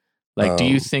it, like, do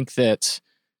you think that,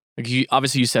 like,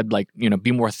 obviously you said like,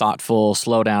 be more thoughtful,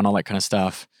 slow down, all that kind of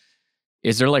stuff.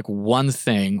 Is there like one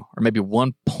thing or maybe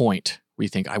one point where you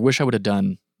think, I wish I would have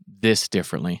done this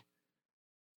differently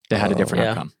that had a different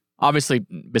Yeah. outcome? Obviously,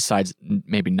 besides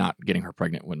maybe not getting her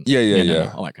pregnant when,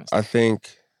 Yeah. all that kind of I stuff.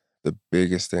 think the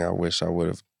biggest thing I wish I would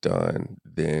have done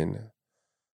then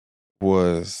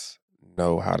was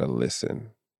know how to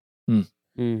listen.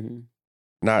 Mhm.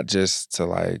 Not just to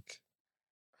like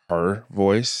her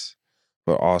voice,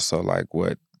 but also like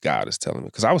what God is telling me.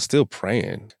 Because I was still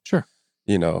praying. Sure.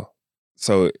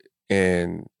 So,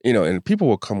 and people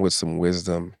will come with some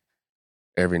wisdom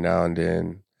every now and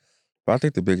then. But I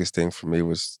think the biggest thing for me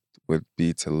would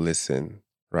be to listen,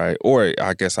 right? Or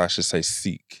I guess I should say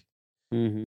seek.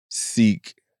 Mhm.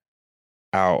 Seek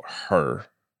out her.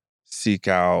 Seek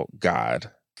out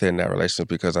God in that relationship.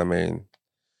 Because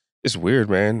it's weird,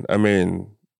 man. I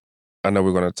know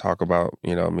we're going to talk about,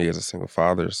 me as a single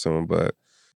father soon, but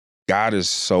God is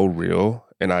so real.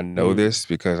 And I know this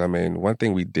because, one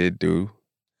thing we did do,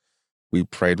 we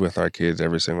prayed with our kids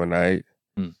every single night.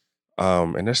 Mm.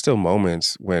 And there's still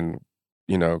moments when,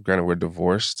 granted we're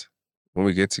divorced, when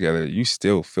we get together, you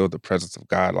still feel the presence of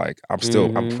God. Like I'm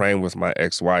Mhm. praying with my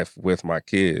ex-wife, with my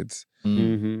kids,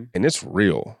 Mm-hmm. and it's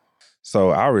real.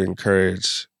 So I would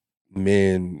encourage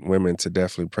men, women to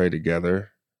definitely pray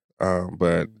together,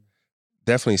 but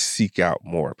definitely seek out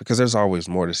more, because there's always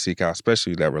more to seek out,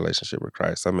 especially that relationship with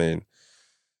Christ. I mean,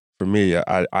 for me,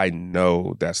 I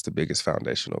know that's the biggest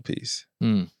foundational piece.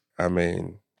 Mm. I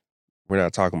mean, we're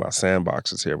not talking about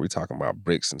sandboxes here. We're talking about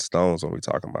bricks and stones when we're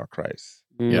talking about Christ.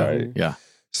 Yeah. Right. Yeah.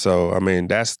 So, I mean,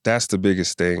 that's the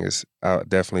biggest thing is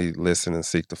definitely listen and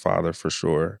seek the Father for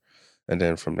sure. And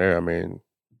then from there, I mean,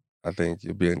 I think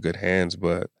you'll be in good hands.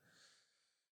 But,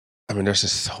 I mean, there's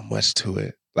just so much to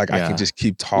it. Like, I Yeah. can just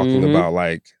keep talking Mhm. about,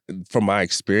 like, from my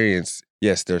experience,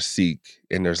 yes, there's seek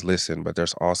and there's listen, but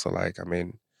there's also, like, I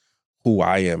mean, who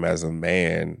I am as a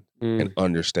man and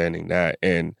understanding that.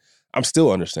 And I'm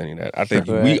still understanding that. I think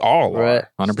Sure. we all Right.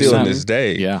 are 100%. still in this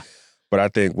day. Yeah. But I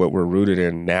think what we're rooted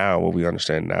in now, what we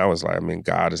understand now is like, I mean,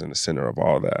 God is in the center of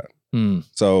all that. Mm.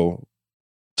 So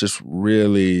just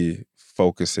really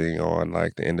focusing on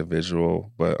like the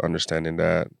individual, but understanding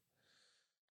that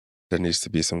there needs to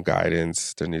be some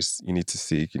guidance. You need to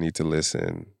seek, you need to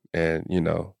listen, and, you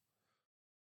know,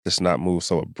 just not move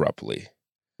so abruptly.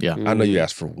 Yeah. I know you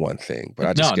asked for one thing, but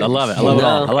I just No, I gave you love it. I four. love it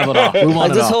all. I love it all. We Like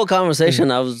want it this all. whole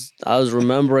conversation, I was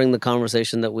remembering the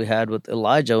conversation that we had with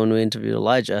Elijah when we interviewed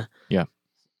Elijah. Yeah.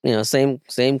 You know, same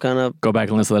kind of Go back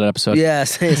and listen to that episode. yeah,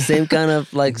 same kind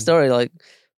of like story, like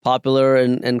popular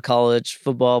in college,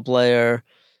 football player,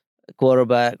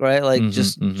 quarterback, right? Like Mhm,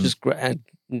 just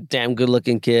damn good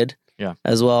looking kid. Yeah.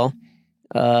 As well.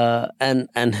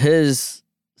 And his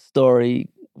story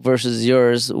versus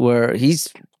yours, where he's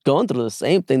going through the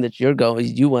same thing that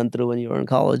you went through when you were in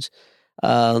college.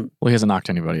 Well, he hasn't knocked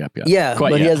anybody up yet. Yeah,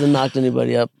 Quite but he yet. hasn't knocked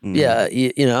anybody up. Mm. Yeah,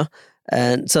 you know.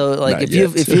 And so, like, Not if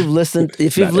yet. you've listened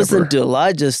Not ever. to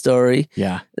Elijah's story,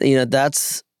 Yeah. you know,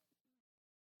 that's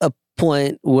a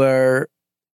point where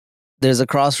there's a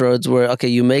crossroads where, okay,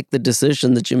 you make the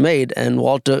decision that you made, and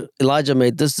Elijah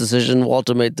made this decision,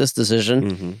 Walter made this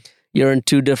decision. Mhm. You're in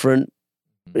two different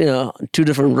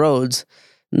roads.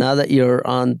 Now that you're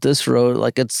on this road,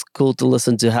 like, it's cool to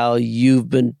listen to how you've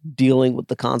been dealing with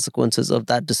the consequences of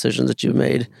that decision that you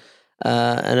made.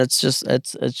 And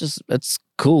it's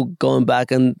cool going back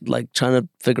and like trying to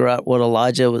figure out what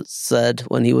Elijah said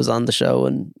when he was on the show,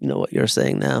 and you know what you're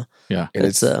saying now. Yeah. And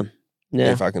It's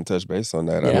yeah. if I can touch base on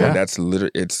that, I Yeah. mean, that's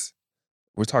literally,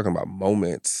 we're talking about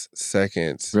moments,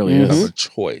 seconds Really of is. a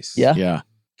choice. Yeah. Yeah.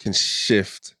 Can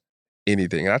shift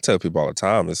anything. And I tell people all the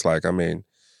time, it's like, I mean,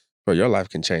 bro, your life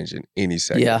can change in any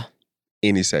second. Yeah.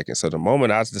 Any second. So the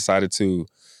moment I decided to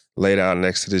lay down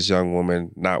next to this young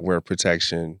woman, not wear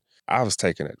protection, I was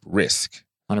taking a risk.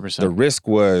 100%. The risk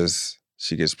was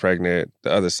she gets pregnant.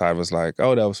 The other side was like,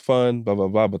 oh, that was fun, blah, blah,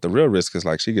 blah. But the real risk is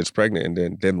like she gets pregnant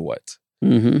and then what?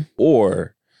 Mm-hmm.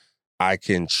 Or I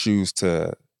can choose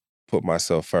to put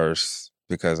myself first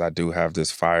because I do have this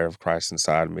fire of Christ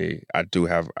inside me. I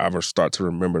will start to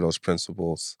remember those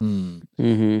principles Mm.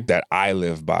 Mm-hmm. that I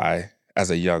live by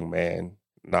as a young man.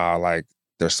 Nah, like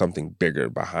there's something bigger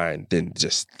behind than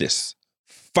just this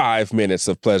 5 minutes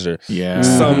of pleasure. Yeah.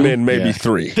 Some men maybe Yeah.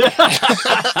 3.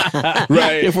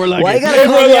 Right. If we're lucky. Why you gotta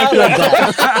call me out like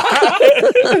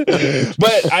that?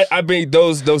 But I mean,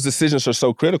 those decisions are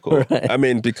so critical. Right. I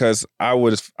mean, because I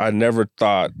never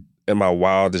thought in my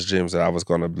wildest dreams that I was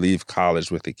going to leave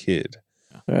college with a kid.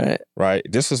 Right. Right.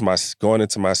 This was going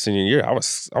into my senior year. I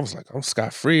was like, I'm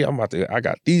scot free. I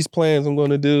got these plans I'm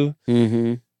going to do,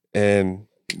 Mm-hmm. and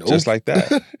Nope. just like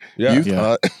that. Yeah. You Yeah.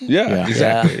 thought. Yeah. Yeah.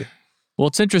 Exactly. Well,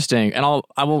 it's interesting, and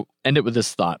I will end it with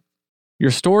this thought.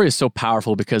 Your story is so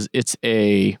powerful because it's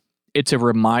a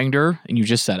reminder, and you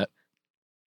just said it,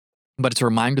 but it's a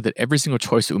reminder that every single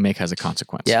choice that we make has a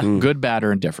consequence. Yeah. Mm. Good, bad,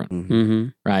 or indifferent. Mhm. Mm-hmm.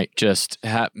 Right? Just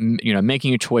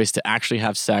making a choice to actually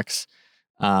have sex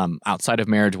outside of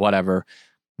marriage, whatever.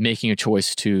 Making a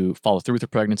choice to follow through with the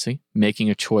pregnancy. Making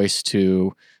a choice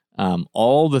to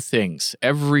all the things,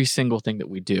 every single thing that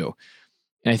we do.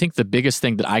 And I think the biggest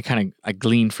thing that I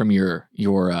gleaned from your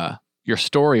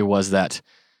story was that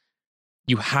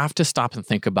you have to stop and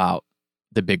think about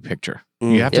the big picture.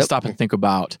 Mm. You have to Yep. stop and think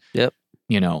about, Yep.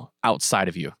 outside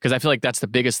of you. Because I feel like that's the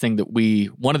biggest thing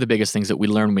one of the biggest things that we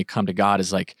learn when we come to God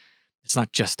is like, it's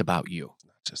not just about you.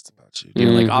 Not just about you. You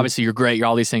know, like Mhm. obviously you're great, you're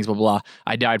all these things, blah, blah, blah.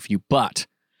 I died for you, but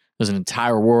there's an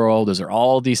entire world. There's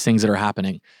all these things that are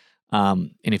happening.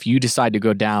 And if you decide to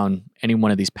go down any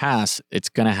one of these paths, it's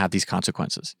going to have these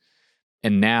consequences.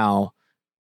 And now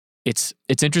it's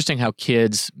interesting how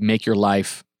kids make your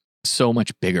life so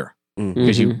much bigger Mm.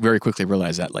 because you Mhm. very quickly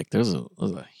realize that like there's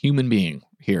a human being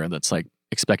here that's like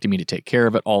expecting me to take care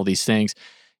of it, all these things.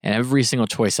 And every single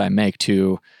choice I make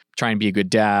to try and be a good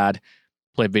dad,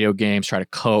 play video games, try to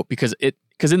cope, because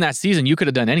in that season, you could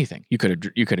have done anything. You could have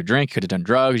drank, you could have done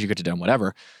drugs, you could have done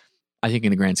whatever. I think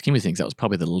in the grand scheme of things, that was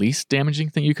probably the least damaging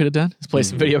thing you could have done, is play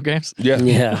some video games.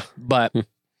 Yeah. But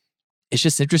it's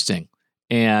just interesting.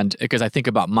 And because I think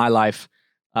about my life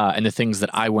and the things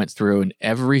that I went through, and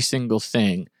every single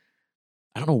thing,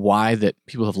 I don't know why that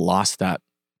people have lost that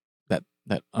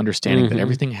understanding that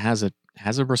everything has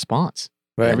a response.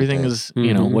 Right. Everything is,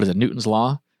 what is it, Newton's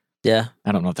law? Yeah.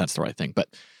 I don't know if that's the right thing, but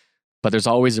there's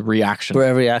always a reaction. For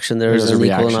every action, there's an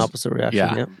equal and opposite reaction.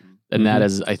 Yeah. Yep. And that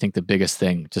is, I think, the biggest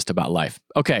thing just about life.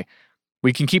 Okay,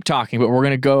 we can keep talking, but we're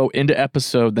going to go into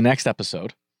the next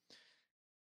episode.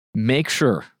 Make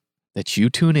sure that you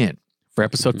tune in for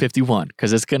episode 51,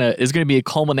 because it's gonna be a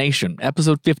culmination.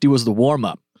 Episode 50 was the warm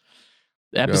up.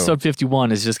 Episode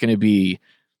 51 is just going to be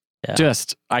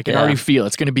I can already feel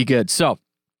it's going to be good. So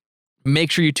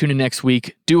make sure you tune in next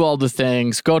week. Do all the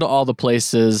things. Go to all the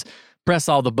places. Press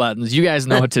all the buttons. You guys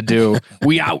know what to do.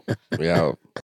 We out. We out.